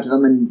gadgets strapped to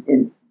them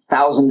and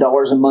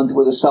 $1,000 a month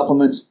worth of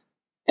supplements.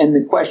 And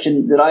the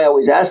question that I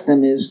always ask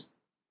them is,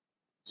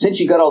 since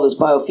you got all this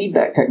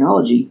biofeedback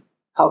technology,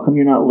 how come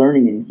you're not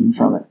learning anything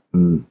from it?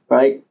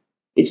 Right?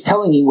 It's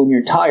telling you when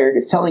you're tired.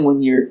 It's telling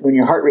when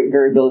your heart rate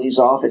variability is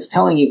off. It's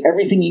telling you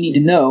everything you need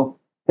to know,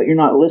 but you're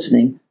not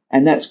listening.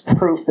 And that's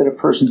proof that a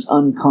person's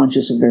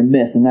unconscious of their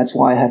myth. And that's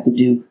why I have to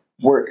do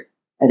work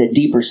at a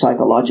deeper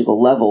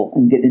psychological level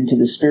and get into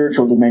the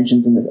spiritual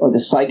dimensions or the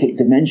psychic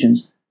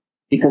dimensions,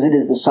 because it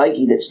is the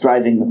psyche that's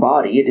driving the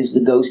body. It is the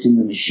ghost in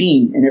the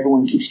machine, and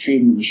everyone keeps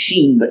treating the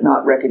machine, but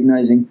not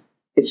recognizing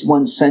it's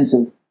one sense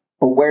of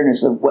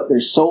awareness of what their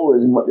soul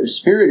is and what their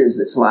spirit is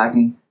that's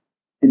lacking.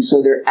 And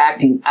so they're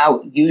acting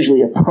out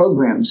usually a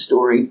program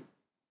story,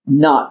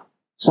 not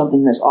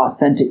something that's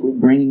authentically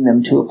bringing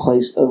them to a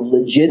place of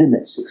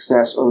legitimate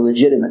success or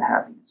legitimate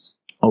happiness.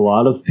 A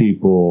lot of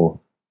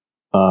people,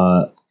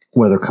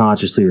 whether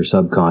consciously or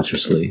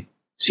subconsciously,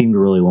 seem to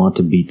really want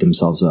to beat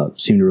themselves up,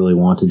 seem to really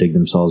want to dig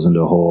themselves into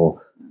a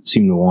hole,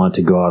 seem to want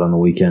to go out on the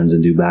weekends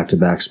and do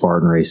back-to-back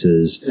Spartan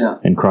races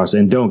and cross.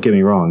 And don't get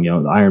me wrong, the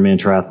Ironman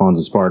triathlons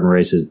and Spartan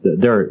races,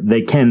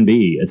 they can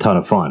be a ton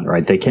of fun,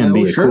 right? They can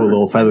be a cool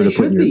little feather to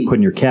put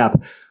in your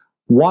cap.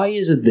 Why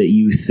is it that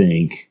you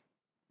think,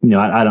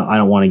 I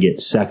don't want to get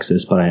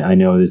sexist, but I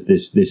know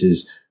this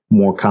is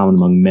more common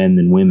among men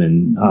than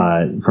women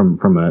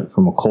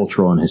from a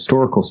cultural and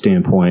historical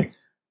standpoint.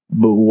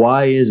 But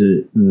why is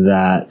it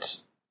that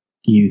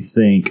you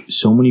think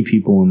so many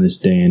people in this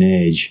day and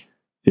age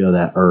feel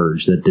that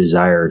urge, that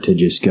desire to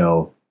just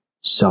go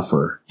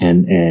suffer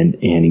and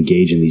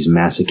engage in these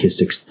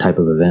masochistic type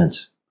of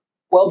events?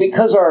 Well,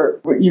 because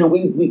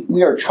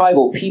we are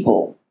tribal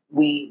people.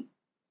 We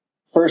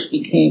first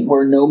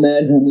were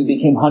nomads, and we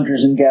became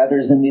hunters and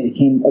gatherers, then we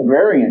became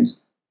agrarians.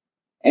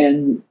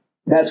 And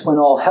that's when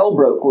all hell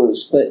broke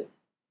loose. But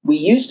we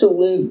used to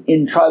live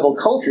in tribal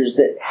cultures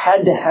that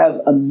had to have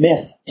a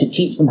myth to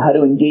teach them how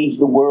to engage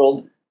the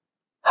world,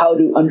 how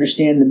to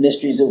understand the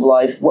mysteries of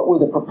life, what were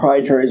the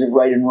proprietaries of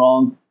right and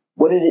wrong,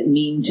 what did it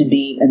mean to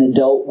be an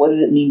adult, what did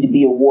it mean to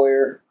be a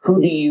warrior,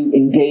 who do you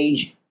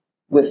engage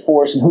with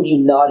force and who do you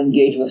not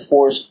engage with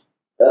force,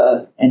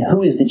 and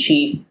who is the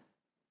chief.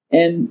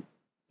 And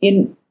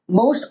in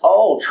most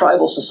all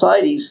tribal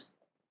societies,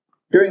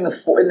 and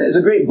there's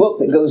a great book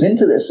that goes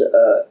into this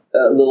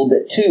a little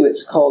bit too.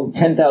 It's called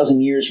 10,000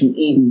 Years from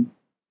Eden,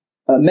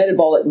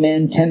 Metabolic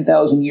Men,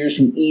 10,000 Years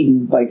from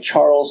Eden by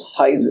Charles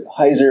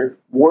Heiser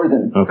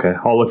Worthen. Okay,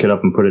 I'll look it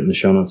up and put it in the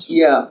show notes.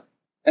 Yeah,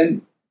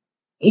 and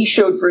he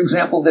showed, for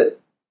example, that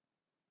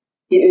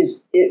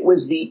it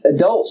was the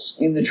adults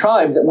in the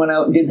tribe that went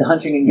out and did the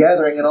hunting and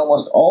gathering, and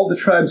almost all the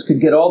tribes could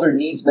get all their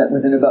needs met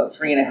within about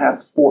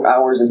 3.5 to 4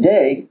 hours a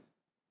day.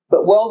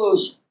 But while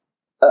those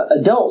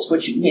adults,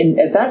 which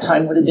at that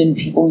time would have been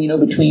people,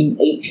 between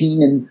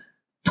 18 and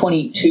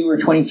 22 or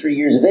 23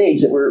 years of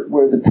age, that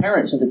were the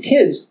parents of the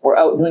kids, were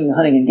out doing the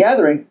hunting and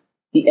gathering,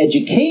 the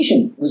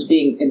education was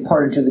being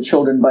imparted to the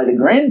children by the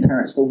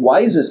grandparents, the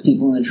wisest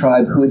people in the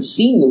tribe who had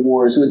seen the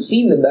wars, who had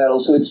seen the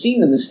battles, who had seen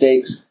the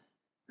mistakes,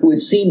 who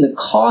had seen the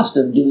cost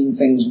of doing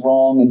things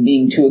wrong and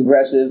being too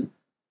aggressive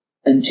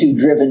and too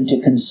driven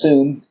to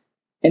consume.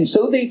 And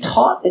so they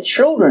taught the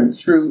children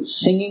through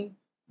singing,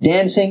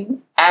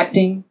 dancing,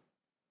 acting,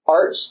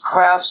 arts,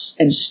 crafts,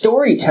 and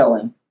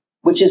storytelling,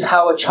 which is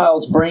how a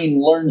child's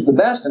brain learns the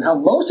best and how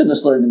most of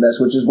us learn the best,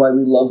 which is why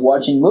we love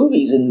watching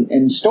movies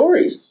and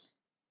stories.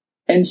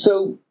 And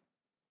so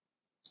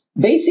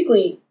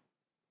basically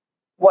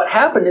what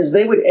happened is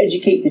they would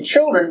educate the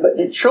children, but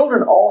the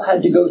children all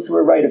had to go through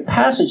a rite of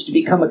passage to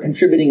become a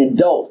contributing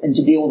adult and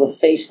to be able to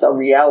face the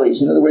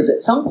realities. In other words,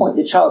 at some point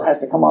the child has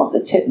to come off the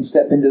tit and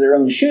step into their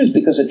own shoes,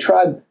 because a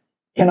tribe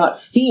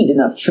cannot feed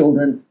enough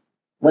children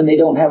when they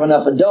don't have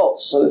enough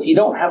adults. So if you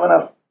don't have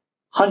enough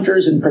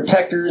hunters and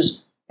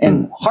protectors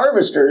and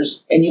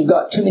harvesters, and you've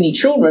got too many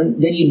children,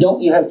 then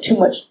you have too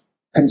much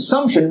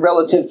consumption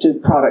relative to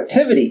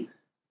productivity.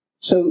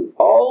 So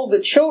all the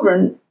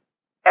children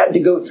had to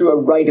go through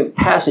a rite of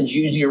passage,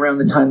 usually around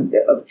the time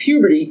of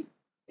puberty.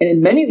 And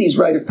in many of these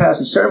rite of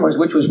passage ceremonies,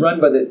 which was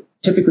run by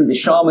typically the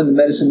shaman, the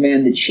medicine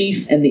man, the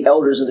chief, and the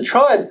elders of the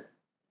tribe,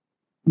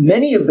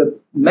 many of the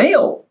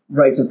male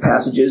rites of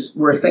passages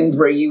were things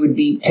where you would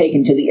be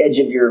taken to the edge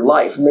of your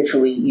life.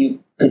 Literally,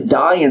 you could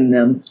die in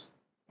them.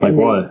 Like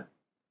what?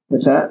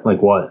 What's that?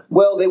 Like what?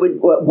 Well, they would.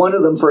 One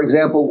of them, for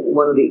example,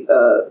 one of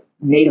the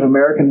Native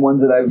American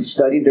ones that I've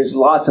studied. There's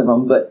lots of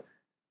them, but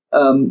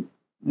all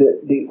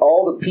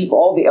the people,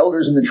 all the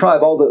elders in the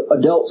tribe, all the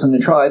adults in the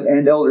tribe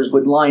and elders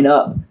would line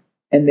up,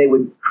 and they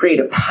would create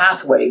a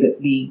pathway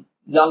that the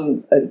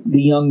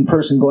young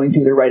person going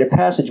through their rite of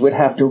passage would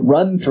have to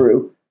run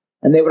through,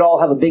 and they would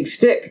all have a big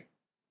stick,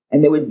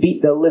 and they would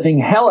beat the living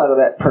hell out of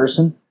that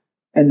person,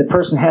 and the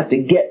person has to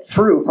get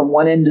through from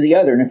one end to the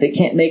other, and if they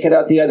can't make it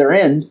out the other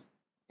end.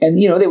 And,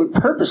 they would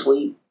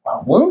purposely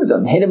wound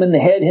them, hit them in the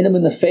head, hit them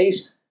in the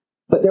face,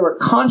 but they were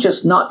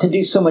conscious not to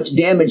do so much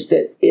damage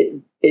that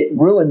it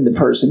ruined the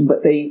person,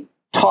 but they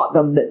taught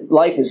them that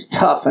life is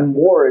tough and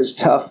war is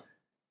tough,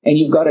 and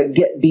you've got to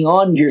get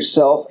beyond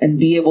yourself and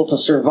be able to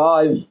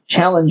survive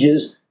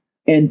challenges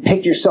and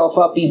pick yourself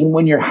up even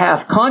when you're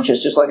half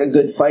conscious, just like a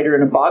good fighter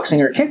in a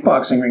boxing or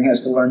kickboxing ring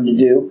has to learn to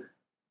do.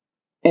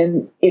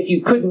 And if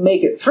you couldn't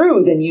make it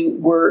through, then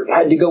you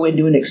had to go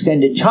into an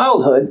extended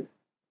childhood,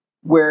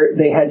 where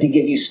they had to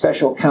give you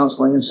special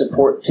counseling and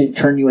support to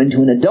turn you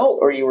into an adult,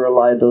 or you were a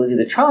liability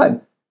to the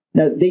tribe.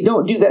 Now, they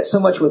don't do that so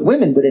much with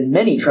women, but in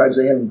many tribes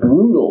they have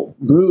brutal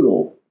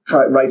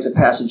rites of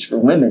passage for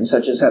women,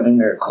 such as having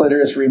their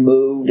clitoris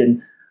removed,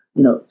 and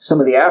some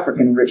of the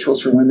African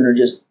rituals for women are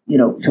just,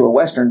 to a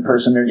Western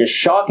person, they're just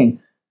shocking.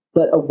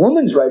 But a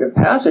woman's rite of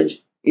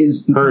passage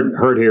is...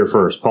 Heard here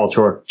first. Paul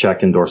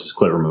Chek endorses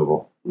clit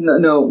removal.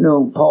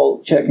 No.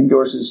 Paul Chek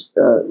endorses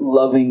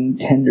loving,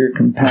 tender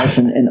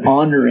compassion and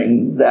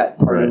honoring that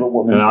part of a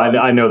woman. And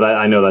I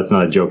know that's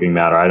not a joking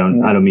matter. I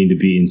don't mean to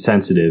be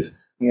insensitive.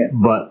 Yeah.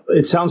 But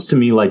it sounds to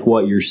me like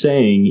what you're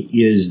saying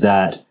is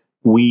that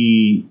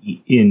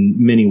we, in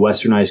many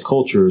westernized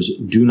cultures,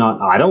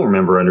 I don't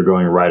remember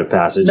undergoing a rite of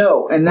passage.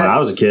 No, and when I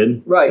was a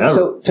kid. Right. Ever.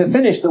 So to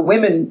finish, the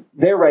women,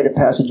 their rite of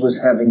passage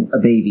was having a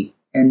baby.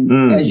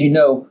 And as you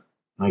know,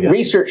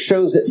 research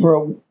shows that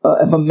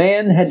if a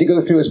man had to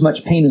go through as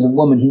much pain as a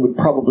woman, he would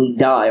probably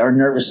die. Our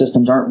nervous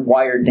systems aren't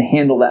wired to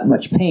handle that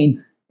much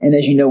pain. And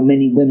as you know,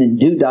 many women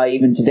do die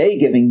even today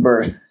giving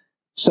birth.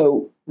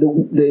 So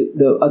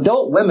the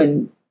adult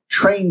women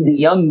trained the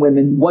young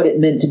women what it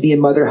meant to be a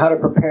mother, how to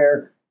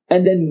prepare,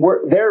 and then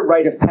their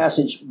rite of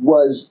passage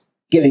was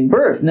giving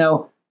birth.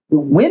 Now, the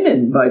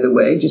women, by the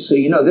way, just so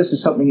you know, this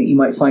is something that you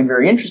might find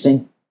very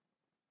interesting.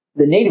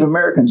 The Native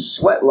American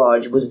sweat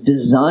lodge was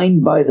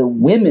designed by the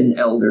women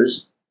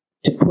elders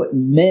to put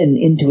men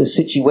into a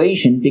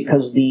situation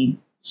because the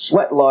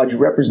sweat lodge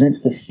represents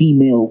the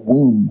female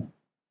womb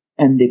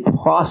and the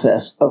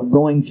process of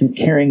going through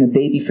carrying a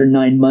baby for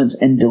 9 months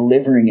and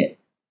delivering it.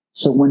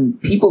 So when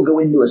people go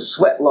into a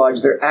sweat lodge,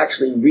 they're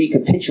actually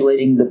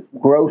recapitulating the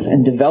growth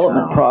and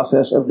development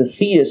process of the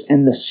fetus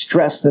and the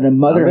stress that a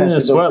mother has to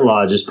go through. A sweat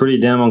lodge is pretty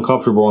damn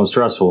uncomfortable and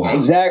stressful.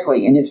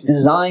 Exactly, and it's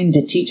designed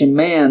to teach a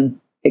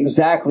man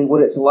exactly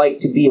what it's like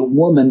to be a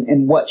woman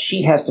and what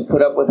she has to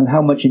put up with and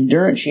how much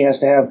endurance she has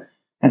to have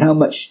and how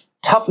much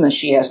toughness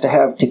she has to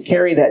have to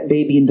carry that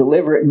baby and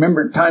deliver it.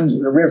 Remember times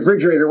when the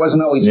refrigerator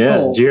wasn't always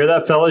full. Did you hear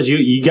that, fellas?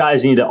 You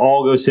guys need to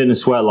all go sit in a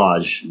sweat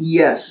lodge.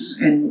 Yes,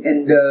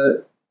 and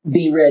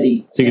be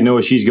ready. So you can know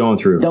what she's going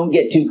through. Don't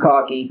get too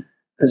cocky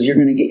because you're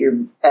going to get your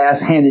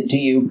ass handed to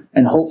you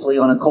and hopefully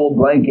on a cold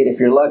blanket if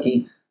you're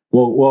lucky.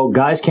 Well,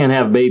 guys can't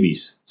have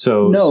babies.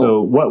 So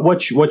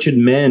what should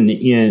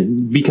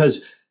men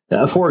because,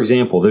 for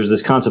example, there's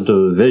this concept of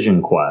a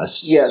vision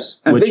quest.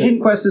 Yes, a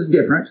vision quest is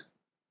different.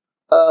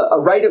 A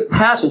rite of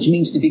passage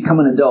means to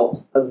become an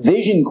adult. A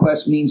vision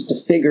quest means to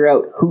figure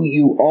out who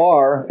you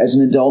are as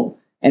an adult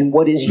and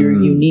what is your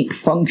unique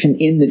function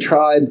in the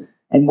tribe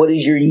and what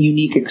is your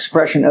unique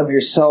expression of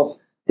yourself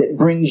that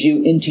brings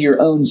you into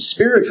your own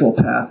spiritual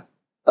path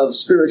of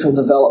spiritual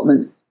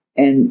development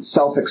and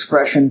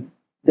self-expression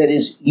that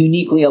is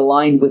uniquely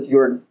aligned with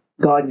your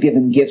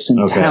God-given gifts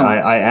and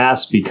talents. I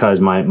asked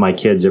because my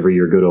kids every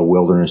year go to a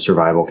wilderness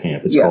survival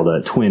camp. It's called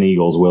a Twin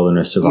Eagles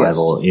Wilderness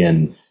Survival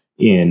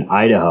in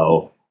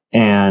Idaho.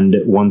 And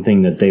one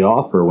thing that they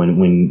offer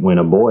when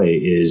a boy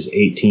is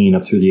 18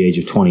 up through the age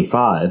of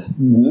 25,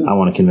 I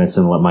want to convince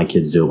them to let my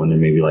kids do it when they're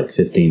maybe like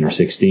 15 or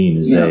 16,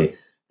 is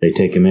they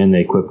take them in,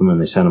 they equip them,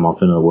 and they send them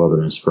off into the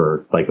wilderness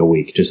for like a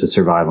week just to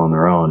survive on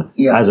their own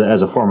as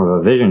a form of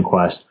a vision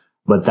quest.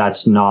 But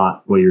that's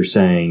not what you're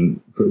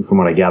saying, from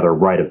what I gather,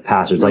 rite of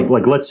passage. Like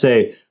let's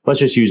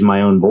just use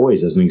my own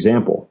boys as an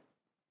example.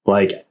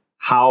 Like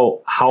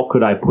how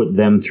could I put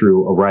them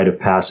through a rite of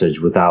passage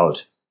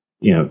without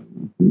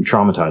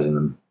traumatizing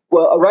them?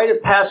 Well, a rite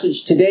of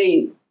passage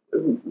today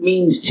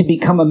means to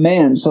become a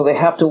man, so they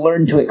have to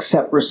learn to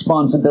accept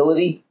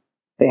responsibility.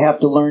 They have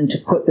to learn to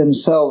put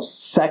themselves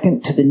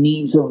second to the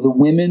needs of the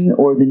women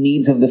or the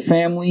needs of the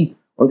family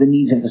or the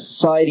needs of the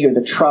society or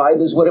the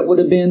tribe is what it would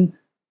have been.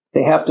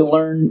 They have to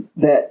learn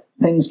that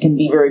things can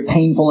be very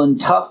painful and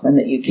tough and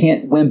that you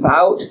can't wimp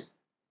out.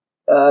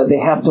 They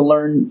have to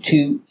learn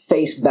to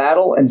face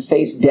battle and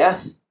face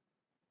death.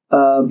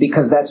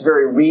 Because that's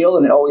very real,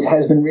 and it always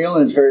has been real,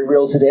 and it's very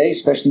real today,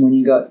 especially when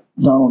you got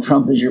Donald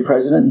Trump as your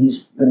president, and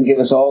he's going to give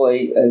us all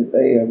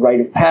a rite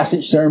of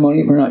passage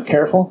ceremony if we're not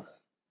careful.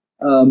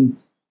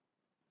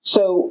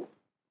 So,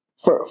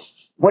 for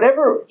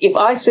whatever, if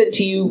I said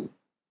to you,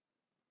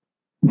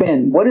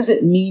 Ben, what does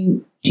it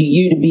mean to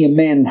you to be a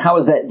man, and how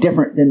is that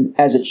different than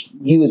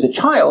you as a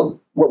child,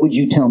 what would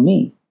you tell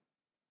me?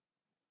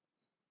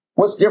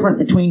 What's different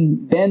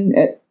between Ben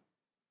at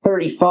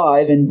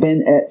 35 and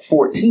Ben at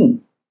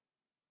 14?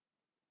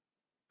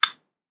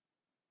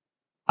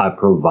 I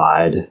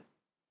provide,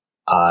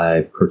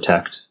 I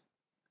protect,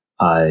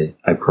 I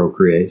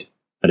procreate.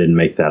 I didn't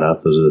make that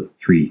up. Those are the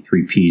three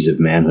P's of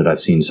manhood I've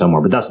seen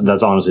somewhere. But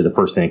that's honestly the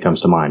first thing that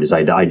comes to mind is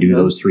I do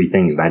those three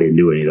things, and I didn't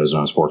do any of those when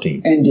I was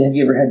 14. And have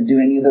you ever had to do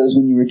any of those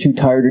when you were too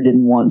tired or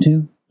didn't want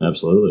to?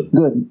 Absolutely.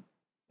 Good.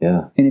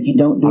 Yeah. And if you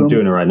don't do I'm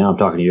doing it right now. I'm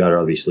talking to you. I'd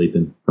rather be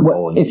sleeping or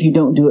bowling. If you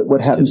don't do it,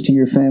 what happens to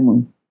your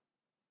family?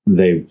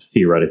 They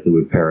theoretically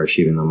would perish,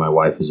 even though my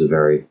wife is a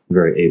very,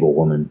 very able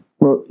woman.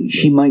 Well,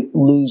 she might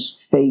lose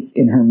faith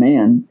in her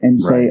man and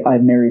say, I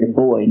married a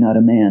boy, not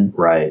a man.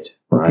 Right.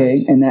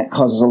 Okay? And that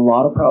causes a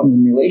lot of problems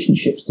in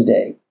relationships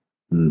today.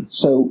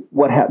 So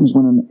what happens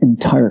when an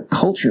entire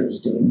culture is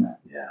doing that?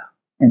 Yeah.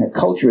 And a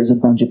culture is a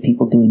bunch of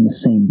people doing the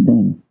same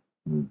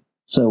thing.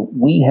 So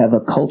we have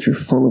a culture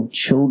full of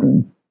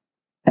children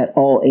at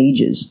all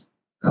ages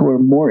who are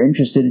more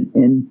interested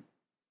in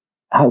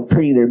how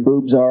pretty their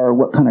boobs are, or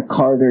what kind of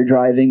car they're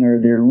driving,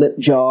 or their lip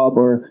job,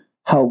 or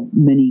how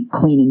many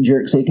clean and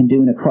jerks they can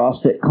do in a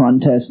CrossFit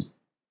contest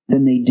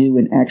than they do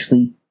in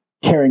actually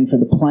caring for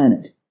the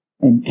planet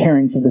and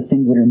caring for the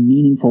things that are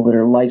meaningful, that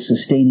are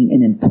life-sustaining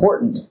and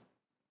important.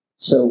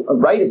 So a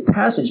rite of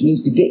passage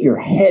means to get your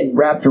head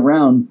wrapped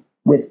around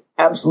with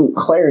absolute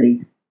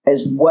clarity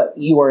as what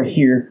you are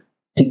here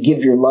to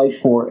give your life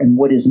for and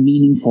what is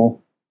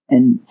meaningful,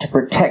 and to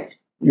protect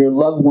your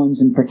loved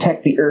ones and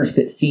protect the earth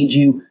that feeds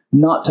you,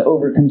 not to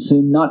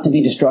overconsume, not to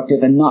be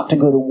destructive, and not to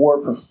go to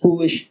war for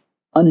foolish,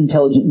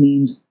 unintelligent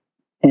means,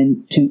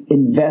 and to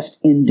invest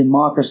in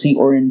democracy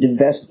or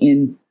invest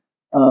in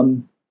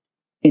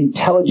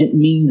intelligent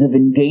means of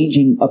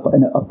engaging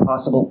a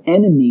possible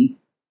enemy,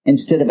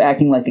 instead of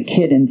acting like a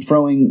kid and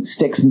throwing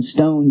sticks and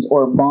stones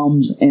or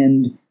bombs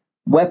and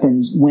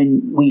weapons,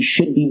 when we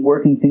should be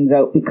working things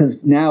out,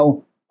 because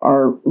now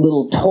our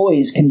little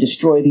toys can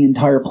destroy the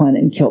entire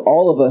planet and kill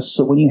all of us.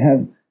 So when you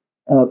have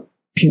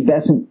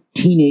pubescent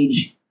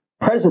teenage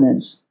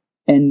presidents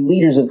and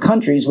leaders of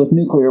countries with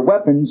nuclear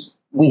weapons,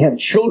 we have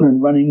children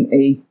running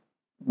a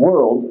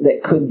world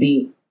that could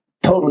be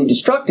totally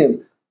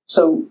destructive.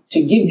 So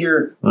to give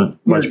your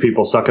bunch of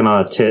people sucking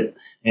on a tit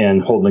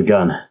and holding a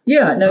gun.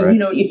 Yeah. Now, right?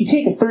 If you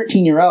take a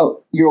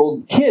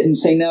 13-year-old kid and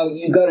say, now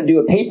you got to do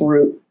a paper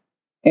route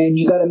and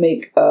you got to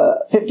make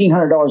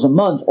 $1,500 a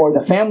month, or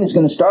the family's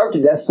going to starve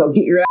to death, so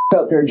get your ass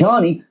out there,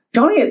 Johnny.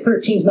 Johnny at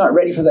 13 is not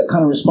ready for that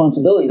kind of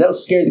responsibility. That'll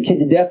scare the kid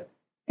to death,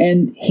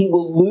 and he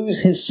will lose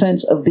his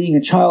sense of being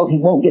a child. He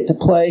won't get to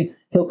play.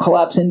 He'll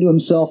collapse into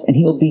himself, and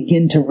he'll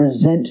begin to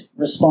resent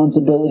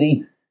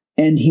responsibility,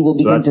 and he will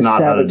begin to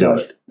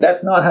sabotage.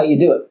 That's not how you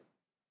do it.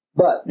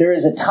 But there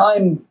is a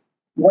time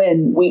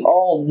when we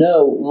all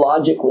know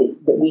logically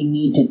that we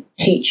need to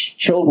teach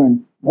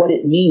children what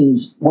it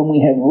means when we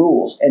have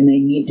rules, and they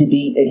need to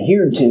be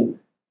adhered to,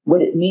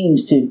 what it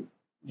means to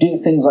do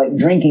things like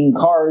drinking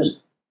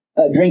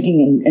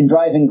and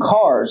driving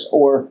cars,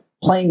 or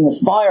playing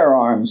with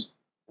firearms,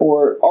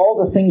 or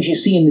all the things you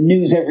see in the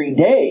news every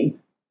day.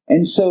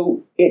 And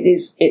so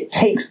it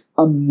takes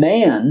a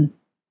man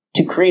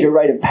to create a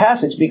rite of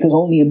passage, because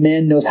only a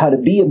man knows how to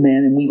be a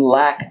man, and we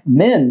lack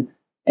men.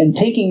 And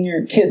taking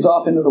your kids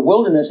off into the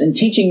wilderness and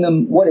teaching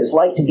them what it's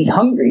like to be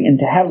hungry and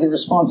to have the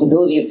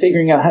responsibility of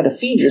figuring out how to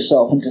feed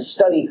yourself and to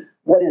study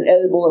what is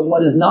edible and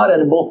what is not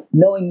edible,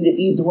 knowing that if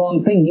you eat the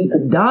wrong thing, you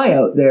could die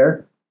out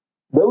there.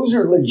 Those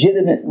are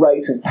legitimate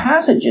rites of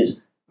passages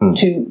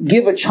to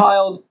give a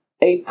child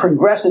a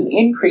progressive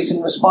increase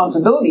in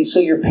responsibility. So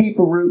your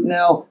paper route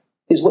now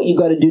is what you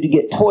got to do to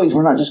get toys.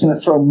 We're not just going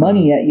to throw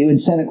money at you, and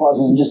Santa Claus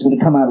isn't just going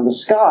to come out of the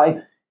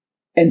sky.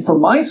 And for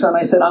my son,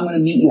 I said, I'm going to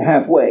meet you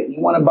halfway.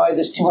 You want to buy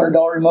this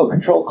 $200 remote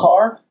control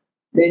car?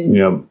 Then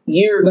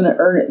you're going to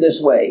earn it this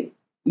way.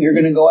 You're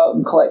going to go out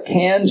and collect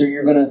cans, or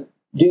you're going to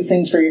do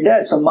things for your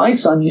dad. So my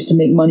son used to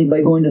make money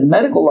by going to the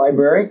medical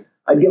library.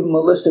 I'd give him a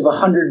list of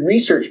 100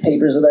 research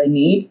papers that I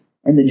need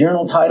and the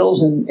journal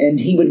titles, and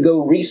he would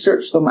go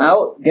research them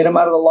out, get them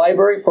out of the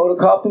library,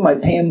 photocopy them.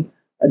 I'd pay him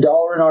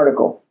 $1 an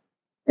article.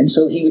 And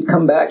so he would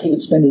come back. He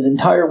would spend his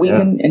entire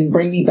weekend and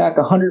bring me back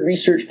 100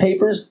 research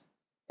papers.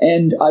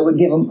 And I would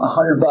give them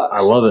 $100.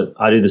 I love it.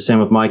 I do the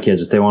same with my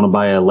kids. If they want to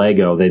buy a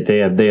Lego, they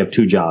have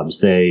two jobs.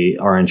 They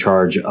are in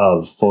charge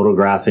of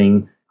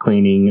photographing,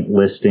 cleaning,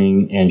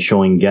 listing, and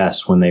showing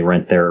guests when they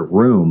rent their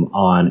room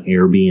on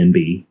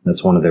Airbnb.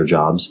 That's one of their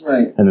jobs.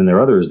 Right. And then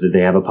their other is that they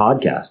have a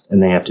podcast,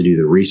 and they have to do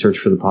the research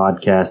for the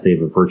podcast. They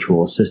have a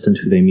virtual assistant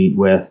who they meet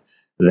with.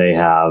 They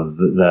have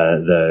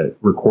the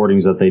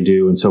recordings that they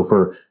do. And so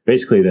for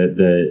basically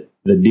the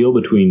deal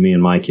between me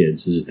and my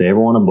kids is if they ever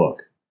want a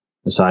book,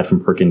 aside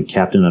from freaking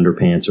Captain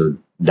Underpants or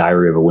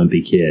Diary of a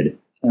Wimpy Kid,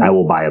 I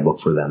will buy a book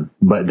for them.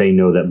 But they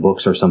know that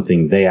books are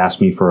something, they ask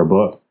me for a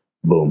book,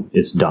 boom,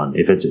 it's done.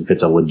 If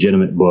it's a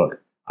legitimate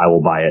book, I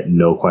will buy it,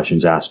 no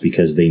questions asked,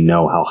 because they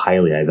know how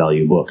highly I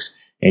value books.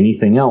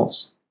 Anything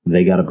else,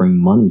 they got to bring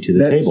money to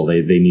the table.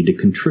 They need to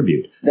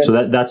contribute.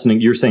 So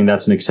you're saying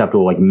that's an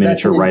acceptable, like,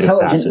 miniature rite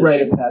of passage.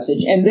 Rite of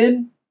passage. And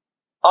then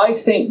I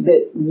think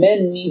that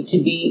men need to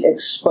be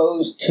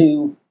exposed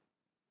to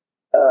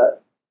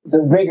the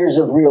rigors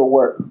of real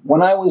work.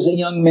 When I was a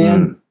young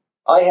man,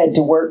 I had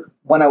to work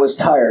when I was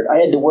tired. I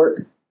had to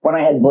work when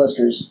I had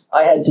blisters.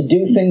 I had to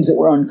do things that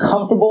were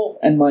uncomfortable,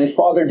 and my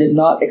father did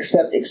not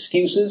accept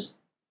excuses.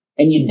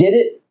 And you did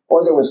it,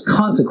 or there was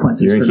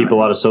consequences. You're going to keep a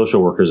lot of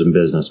social workers in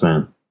business,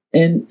 man.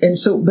 And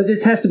so, but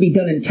this has to be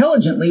done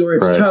intelligently, or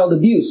it's child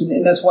abuse.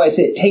 And that's why I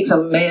say it takes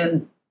a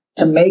man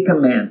to make a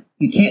man.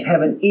 You can't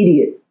have an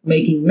idiot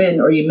making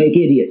men, or you make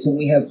idiots, and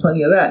we have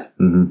plenty of that.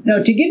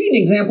 Now, to give you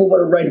an example of what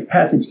a rite of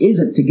passage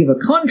isn't, to give a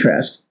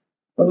contrast,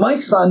 when my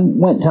son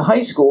went to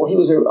high school, he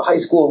was a high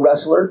school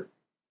wrestler,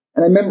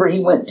 and I remember he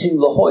went to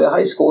La Jolla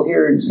High School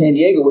here in San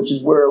Diego, which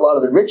is where a lot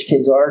of the rich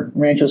kids are.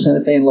 Rancho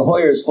Santa Fe and La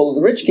Jolla is full of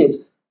the rich kids.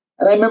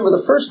 And I remember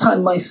the first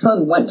time my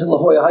son went to La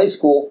Jolla High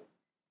School,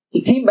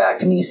 he came back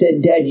to me and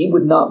said, "Dad, you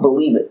would not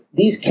believe it.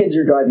 These kids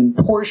are driving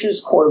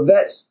Porsches,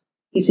 Corvettes."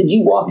 He said,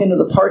 "You walk into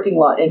the parking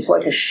lot, and it's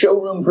like a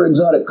showroom for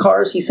exotic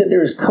cars." He said,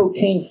 "There is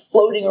cocaine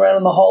floating around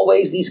in the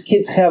hallways. These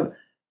kids have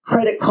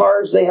credit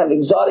cards. They have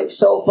exotic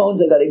cell phones.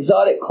 They got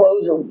exotic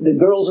clothes. Or the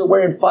girls are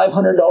wearing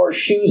 $500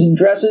 shoes and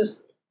dresses."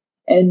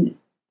 And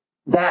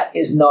that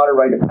is not a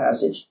rite of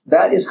passage.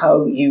 That is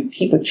how you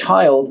keep a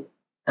child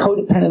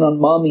codependent on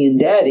mommy and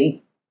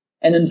daddy.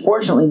 And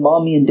unfortunately,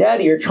 mommy and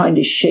daddy are trying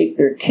to shape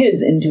their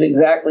kids into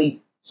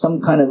exactly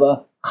some kind of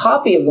a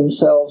copy of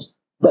themselves,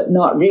 but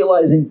not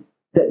realizing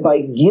that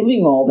by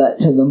giving all that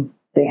to them,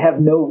 they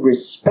have no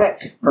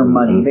respect for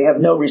money. They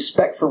have no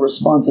respect for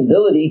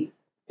responsibility.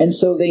 And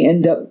so they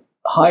end up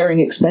hiring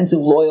expensive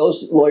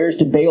lawyers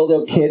to bail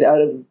their kid out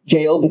of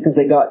jail because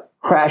they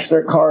crashed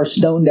their car,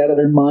 stoned out of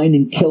their mind,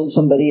 and killed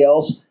somebody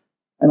else,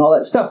 and all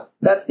that stuff.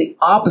 That's the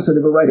opposite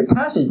of a rite of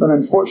passage, but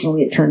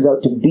unfortunately it turns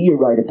out to be a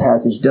rite of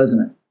passage,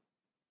 doesn't it?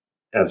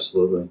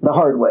 Absolutely. The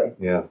hard way.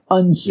 Yeah.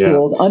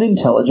 Unskilled,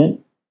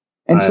 unintelligent.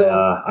 And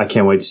I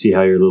can't wait to see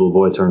how your little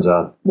boy turns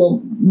out.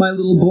 Well, my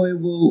little boy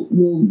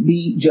will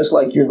be just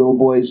like your little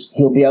boys.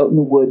 He'll be out in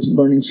the woods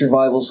learning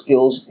survival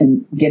skills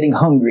and getting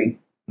hungry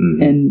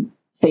and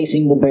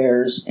facing the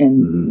bears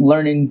and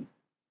learning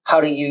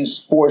how to use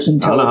force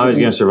intelligence. I don't know how he's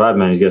going to survive,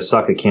 man. He's going to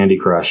suck at Candy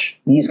Crush.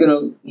 He's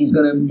gonna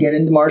get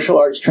into martial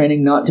arts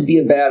training, not to be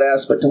a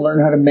badass, but to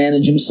learn how to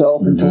manage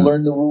himself and to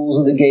learn the rules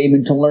of the game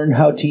and to learn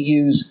how to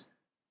use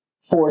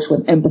force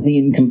with empathy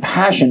and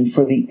compassion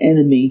for the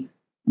enemy,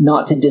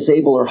 not to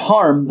disable or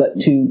harm, but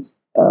to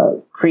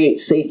create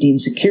safety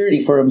and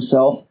security for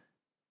himself.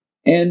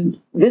 And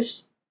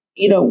this,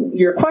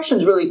 your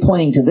question's really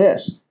pointing to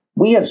this.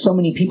 We have so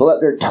many people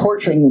out there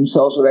torturing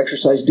themselves with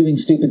exercise, doing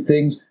stupid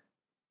things,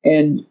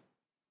 and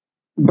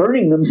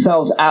burning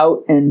themselves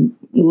out. And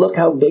look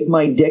how big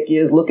my dick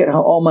is. Look at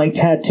how all my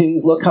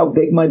tattoos. Look how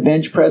big my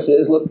bench press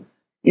is. Look,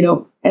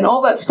 and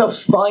all that stuff's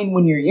fine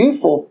when you're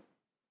youthful.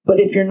 But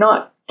if you're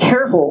not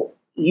careful,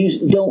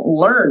 you don't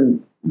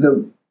learn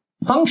the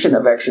function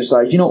of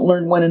exercise. You don't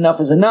learn when enough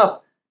is enough.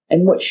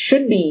 And what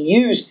should be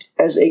used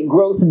as a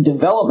growth and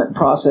development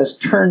process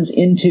turns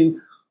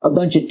into a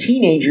bunch of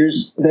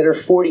teenagers that are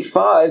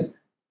 45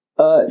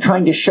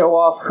 trying to show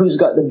off who's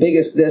got the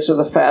biggest this or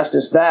the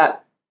fastest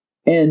that.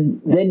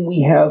 And then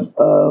we have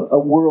a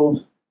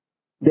world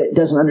that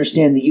doesn't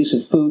understand the use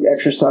of food,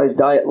 exercise,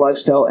 diet,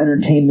 lifestyle,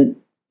 entertainment,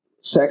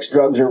 sex,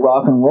 drugs, or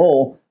rock and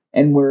roll.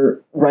 And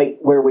we're right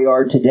where we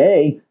are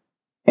today.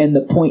 And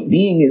the point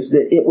being is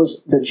that it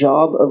was the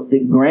job of the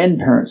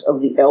grandparents,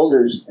 of the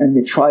elders, and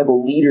the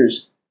tribal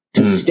leaders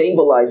to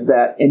stabilize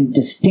that and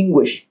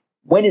distinguish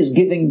when is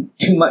giving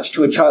too much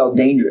to a child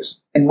dangerous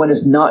and when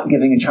is not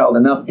giving a child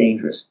enough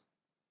dangerous.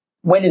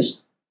 When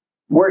is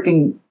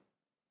working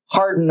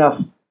hard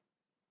enough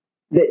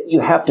that you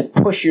have to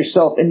push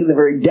yourself into the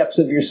very depths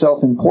of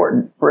yourself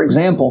important. For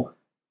example,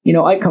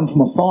 I come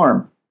from a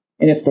farm,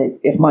 and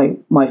if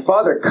my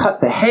father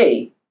cut the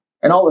hay,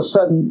 and all of a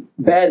sudden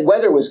bad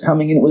weather was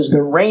coming and it was going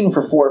to rain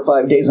for 4 or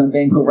 5 days on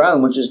Vancouver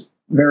Island, which is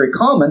very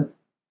common,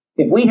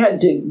 if we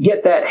had to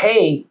get that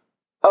hay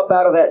up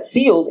out of that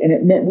field and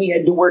it meant we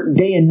had to work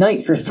day and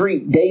night for 3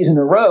 days in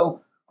a row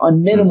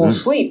on minimal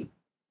sleep,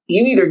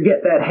 you either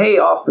get that hay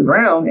off the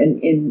ground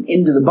and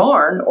into the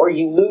barn, or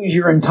you lose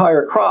your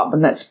entire crop,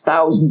 and that's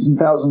thousands and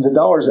thousands of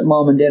dollars that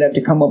mom and dad have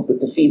to come up with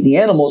to feed the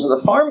animals, or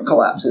the farm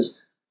collapses.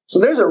 So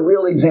there's a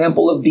real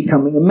example of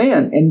becoming a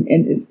man. And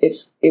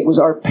it was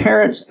our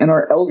parents and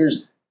our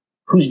elders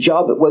whose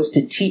job it was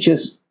to teach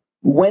us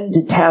when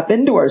to tap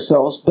into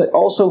ourselves, but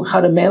also how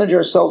to manage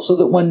ourselves so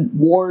that when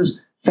wars,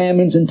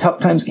 famines, and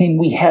tough times came,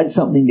 we had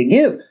something to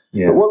give.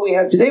 Yeah. But what we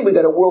have today, we've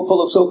got a world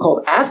full of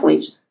so-called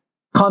athletes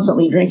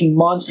constantly drinking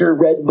Monster,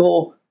 Red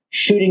Bull,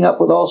 shooting up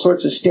with all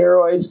sorts of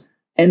steroids,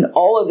 and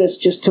all of this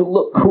just to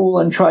look cool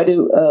and try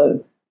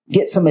to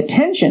get some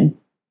attention.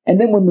 And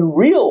then when the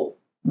real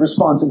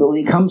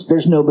responsibility comes,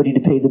 there's nobody to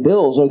pay the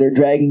bills, or they're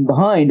dragging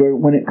behind, or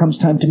when it comes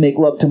time to make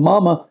love to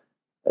mama,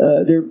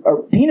 their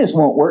penis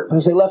won't work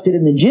because they left it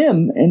in the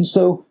gym. And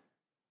so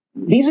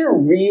these are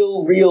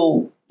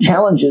real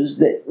challenges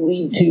that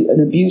lead to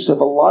an abuse of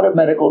a lot of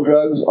medical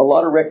drugs, a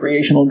lot of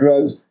recreational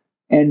drugs,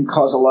 and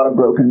cause a lot of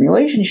broken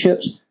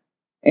relationships.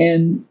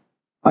 And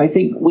I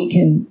think we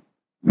can,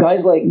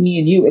 guys like me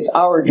and you, it's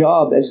our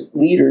job as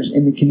leaders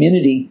in the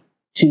community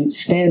to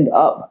stand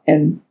up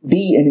and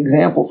be an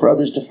example for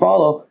others to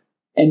follow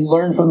and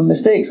learn from the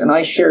mistakes. And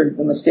I shared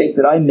the mistake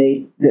that I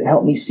made that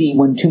helped me see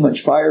when too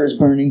much fire is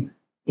burning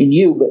in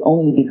you, but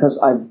only because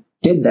I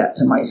did that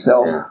to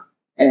myself.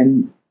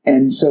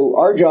 And so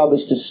our job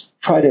is to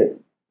try to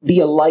be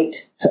a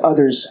light to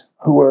others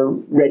who are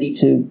ready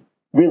to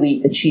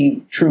really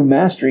achieve true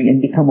mastery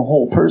and become a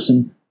whole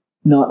person,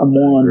 not a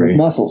moron with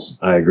muscles.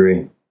 I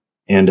agree.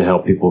 And to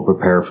help people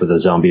prepare for the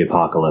zombie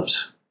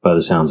apocalypse, by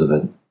the sounds of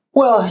it.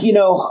 Well,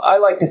 I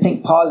like to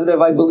think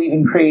positive. I believe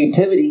in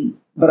creativity,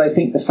 but I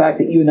think the fact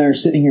that you and I are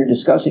sitting here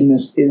discussing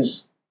this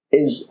is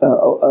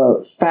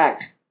a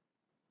fact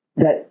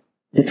that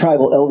the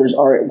tribal elders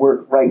are at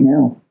work right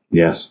now.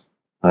 Yes,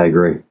 I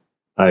agree.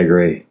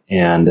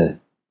 And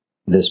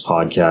this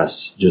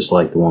podcast, just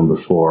like the one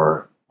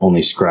before,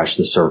 only scratched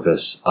the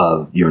surface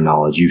of your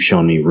knowledge. You've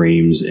shown me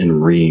reams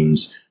and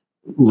reams,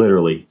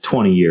 literally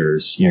 20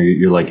 years.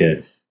 You're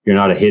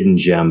not a hidden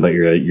gem, but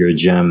you're a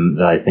gem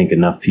that I think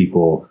enough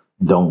people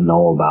don't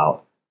know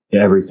about.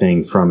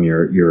 everything from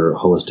your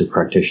holistic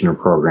practitioner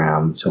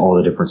program to all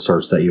the different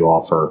certs that you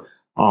offer.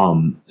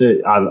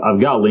 I've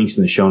got links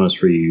in the show notes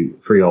for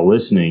y'all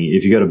listening.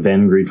 If you go to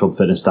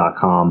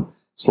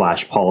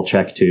bengreenfieldfitness.com/Paul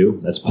Chek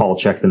 2, that's Paul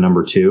Chek, the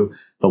number 2.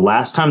 The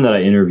last time that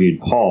I interviewed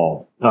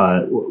Paul,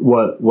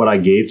 what I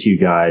gave to you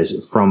guys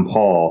from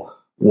Paul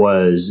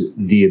was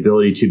the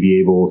ability to be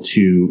able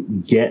to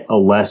get a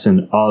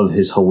lesson of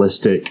his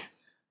holistic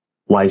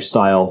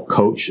lifestyle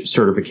coach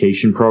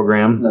certification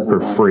program for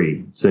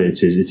free. So it's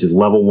his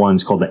level 1.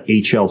 It's called the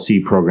HLC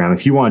program.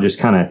 If you want to just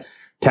kind of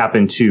tap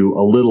into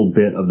a little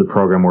bit of the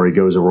program where he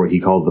goes over what he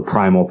calls the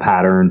primal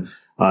pattern,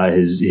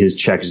 his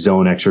Chek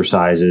zone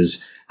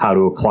exercises, how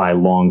to apply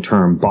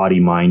long-term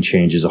body-mind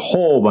changes, a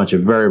whole bunch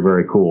of very,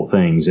 very cool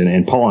things.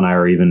 And Paul and I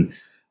are even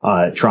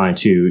trying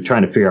to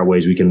figure out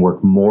ways we can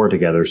work more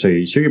together. So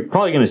you're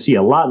probably going to see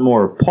a lot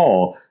more of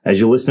Paul as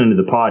you listen to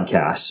the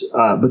podcast.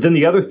 But then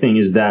the other thing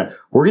is that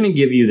we're going to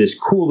give you this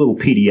cool little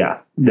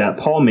PDF that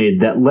Paul made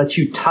that lets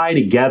you tie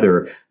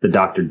together the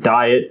doctor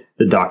diet,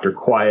 the doctor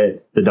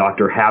quiet, the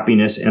doctor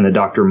happiness, and the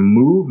doctor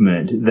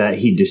movement that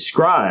he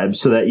describes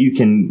so that you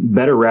can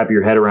better wrap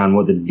your head around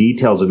what the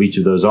details of each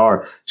of those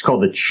are. It's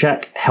called the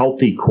Chek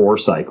Healthy Core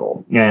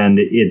Cycle. And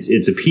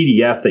it's a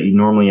PDF that you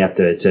normally have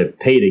to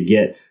pay to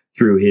get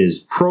through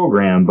his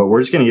program, but we're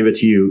just going to give it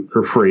to you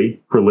for free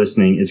for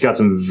listening. It's got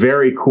some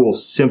very cool,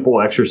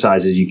 simple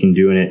exercises you can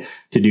do in it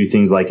to do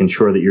things like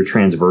ensure that your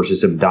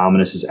transversus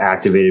abdominis is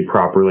activated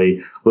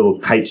properly. Little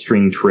kite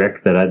string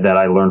trick that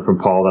I learned from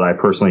Paul that I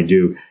personally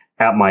do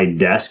at my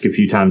desk a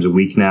few times a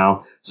week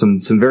now.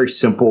 Some very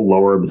simple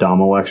lower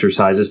abdominal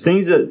exercises,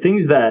 things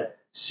that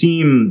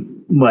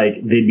seem like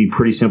they'd be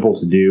pretty simple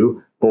to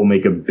do, but will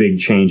make a big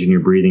change in your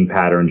breathing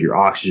patterns, your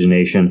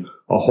oxygenation,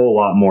 a whole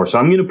lot more. So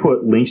I'm going to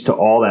put links to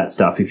all that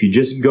stuff. If you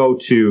just go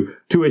to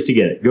 2 ways to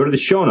get it. Go to the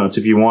show notes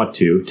if you want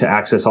to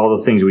access all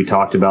the things we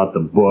talked about,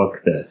 the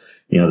book, the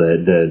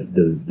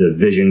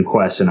Vision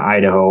Quest in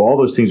Idaho, all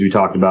those things we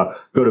talked about.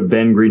 Go to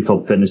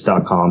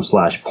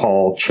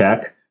bengreenfieldfitness.com/Paul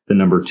Chek, the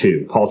number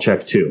 2, Paul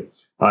Chek 2.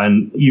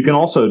 And you can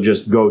also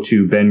just go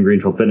to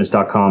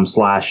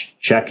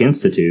bengreenfieldfitness.com/Chek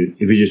Institute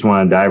if you just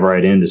want to dive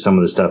right into some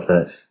of the stuff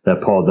that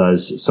Paul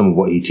does, some of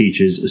what he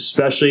teaches,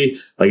 especially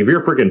like if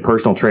you're a freaking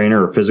personal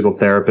trainer or physical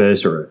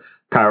therapist or a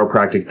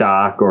chiropractic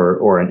doc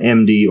or an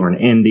MD or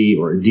an ND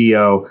or a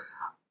DO.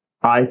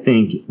 I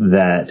think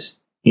that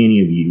any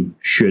of you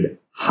should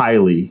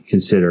highly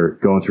consider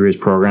going through his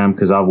program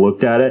because I've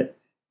looked at it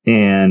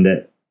and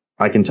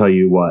I can tell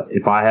you what,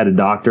 if I had a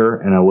doctor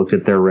and I looked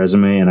at their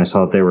resume and I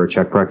saw that they were a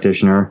Chek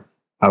practitioner,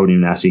 I wouldn't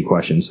even ask any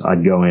questions.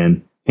 I'd go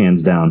in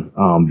hands down,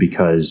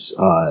 because,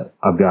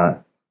 I've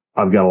got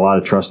a lot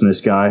of trust in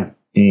this guy.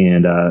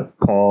 And,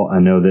 Paul, I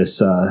know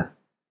this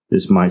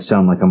might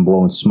sound like I'm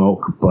blowing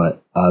smoke,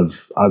 but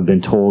I've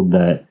been told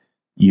that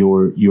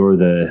you're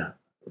the,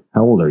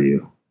 how old are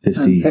you?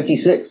 50? I'm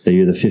 56. That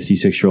you're the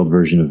 56-year-old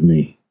version of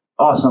me.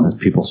 Awesome.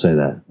 People say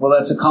that. Well,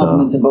 that's a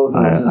compliment to both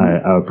of us.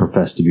 I would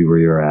profess to be where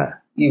you're at.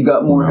 You've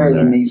got more hair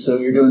than me, so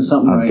you're doing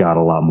something right. I've got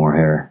a lot more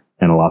hair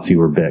and a lot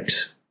fewer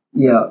bics.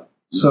 Yeah.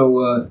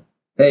 So,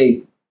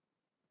 hey,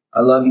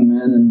 I love you,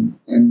 man,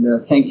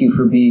 and thank you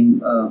for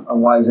being a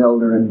wise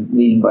elder and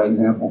leading by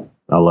example.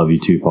 I love you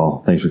too,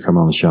 Paul. Thanks for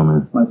coming on the show,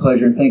 man. My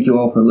pleasure, and thank you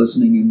all for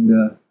listening, and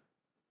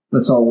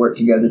let's all work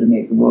together to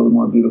make the world a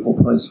more beautiful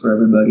place for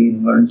everybody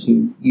and learn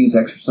to use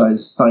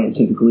exercise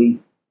scientifically,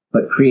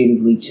 but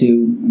creatively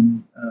too,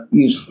 and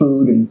use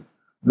food and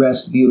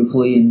rest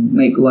beautifully and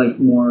make life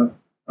more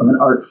of an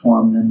art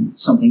form than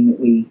something that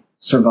we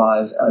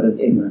survive out of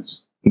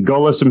ignorance.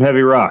 Go lift some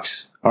heavy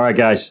rocks. All right,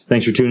 guys.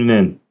 Thanks for tuning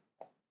in.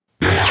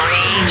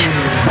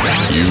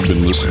 You've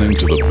been listening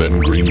to the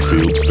Ben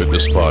Greenfield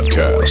Fitness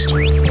Podcast.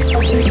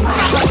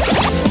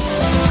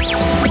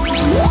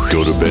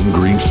 Go to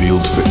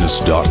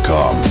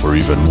bengreenfieldfitness.com for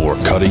even more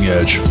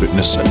cutting-edge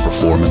fitness and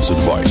performance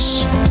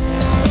advice.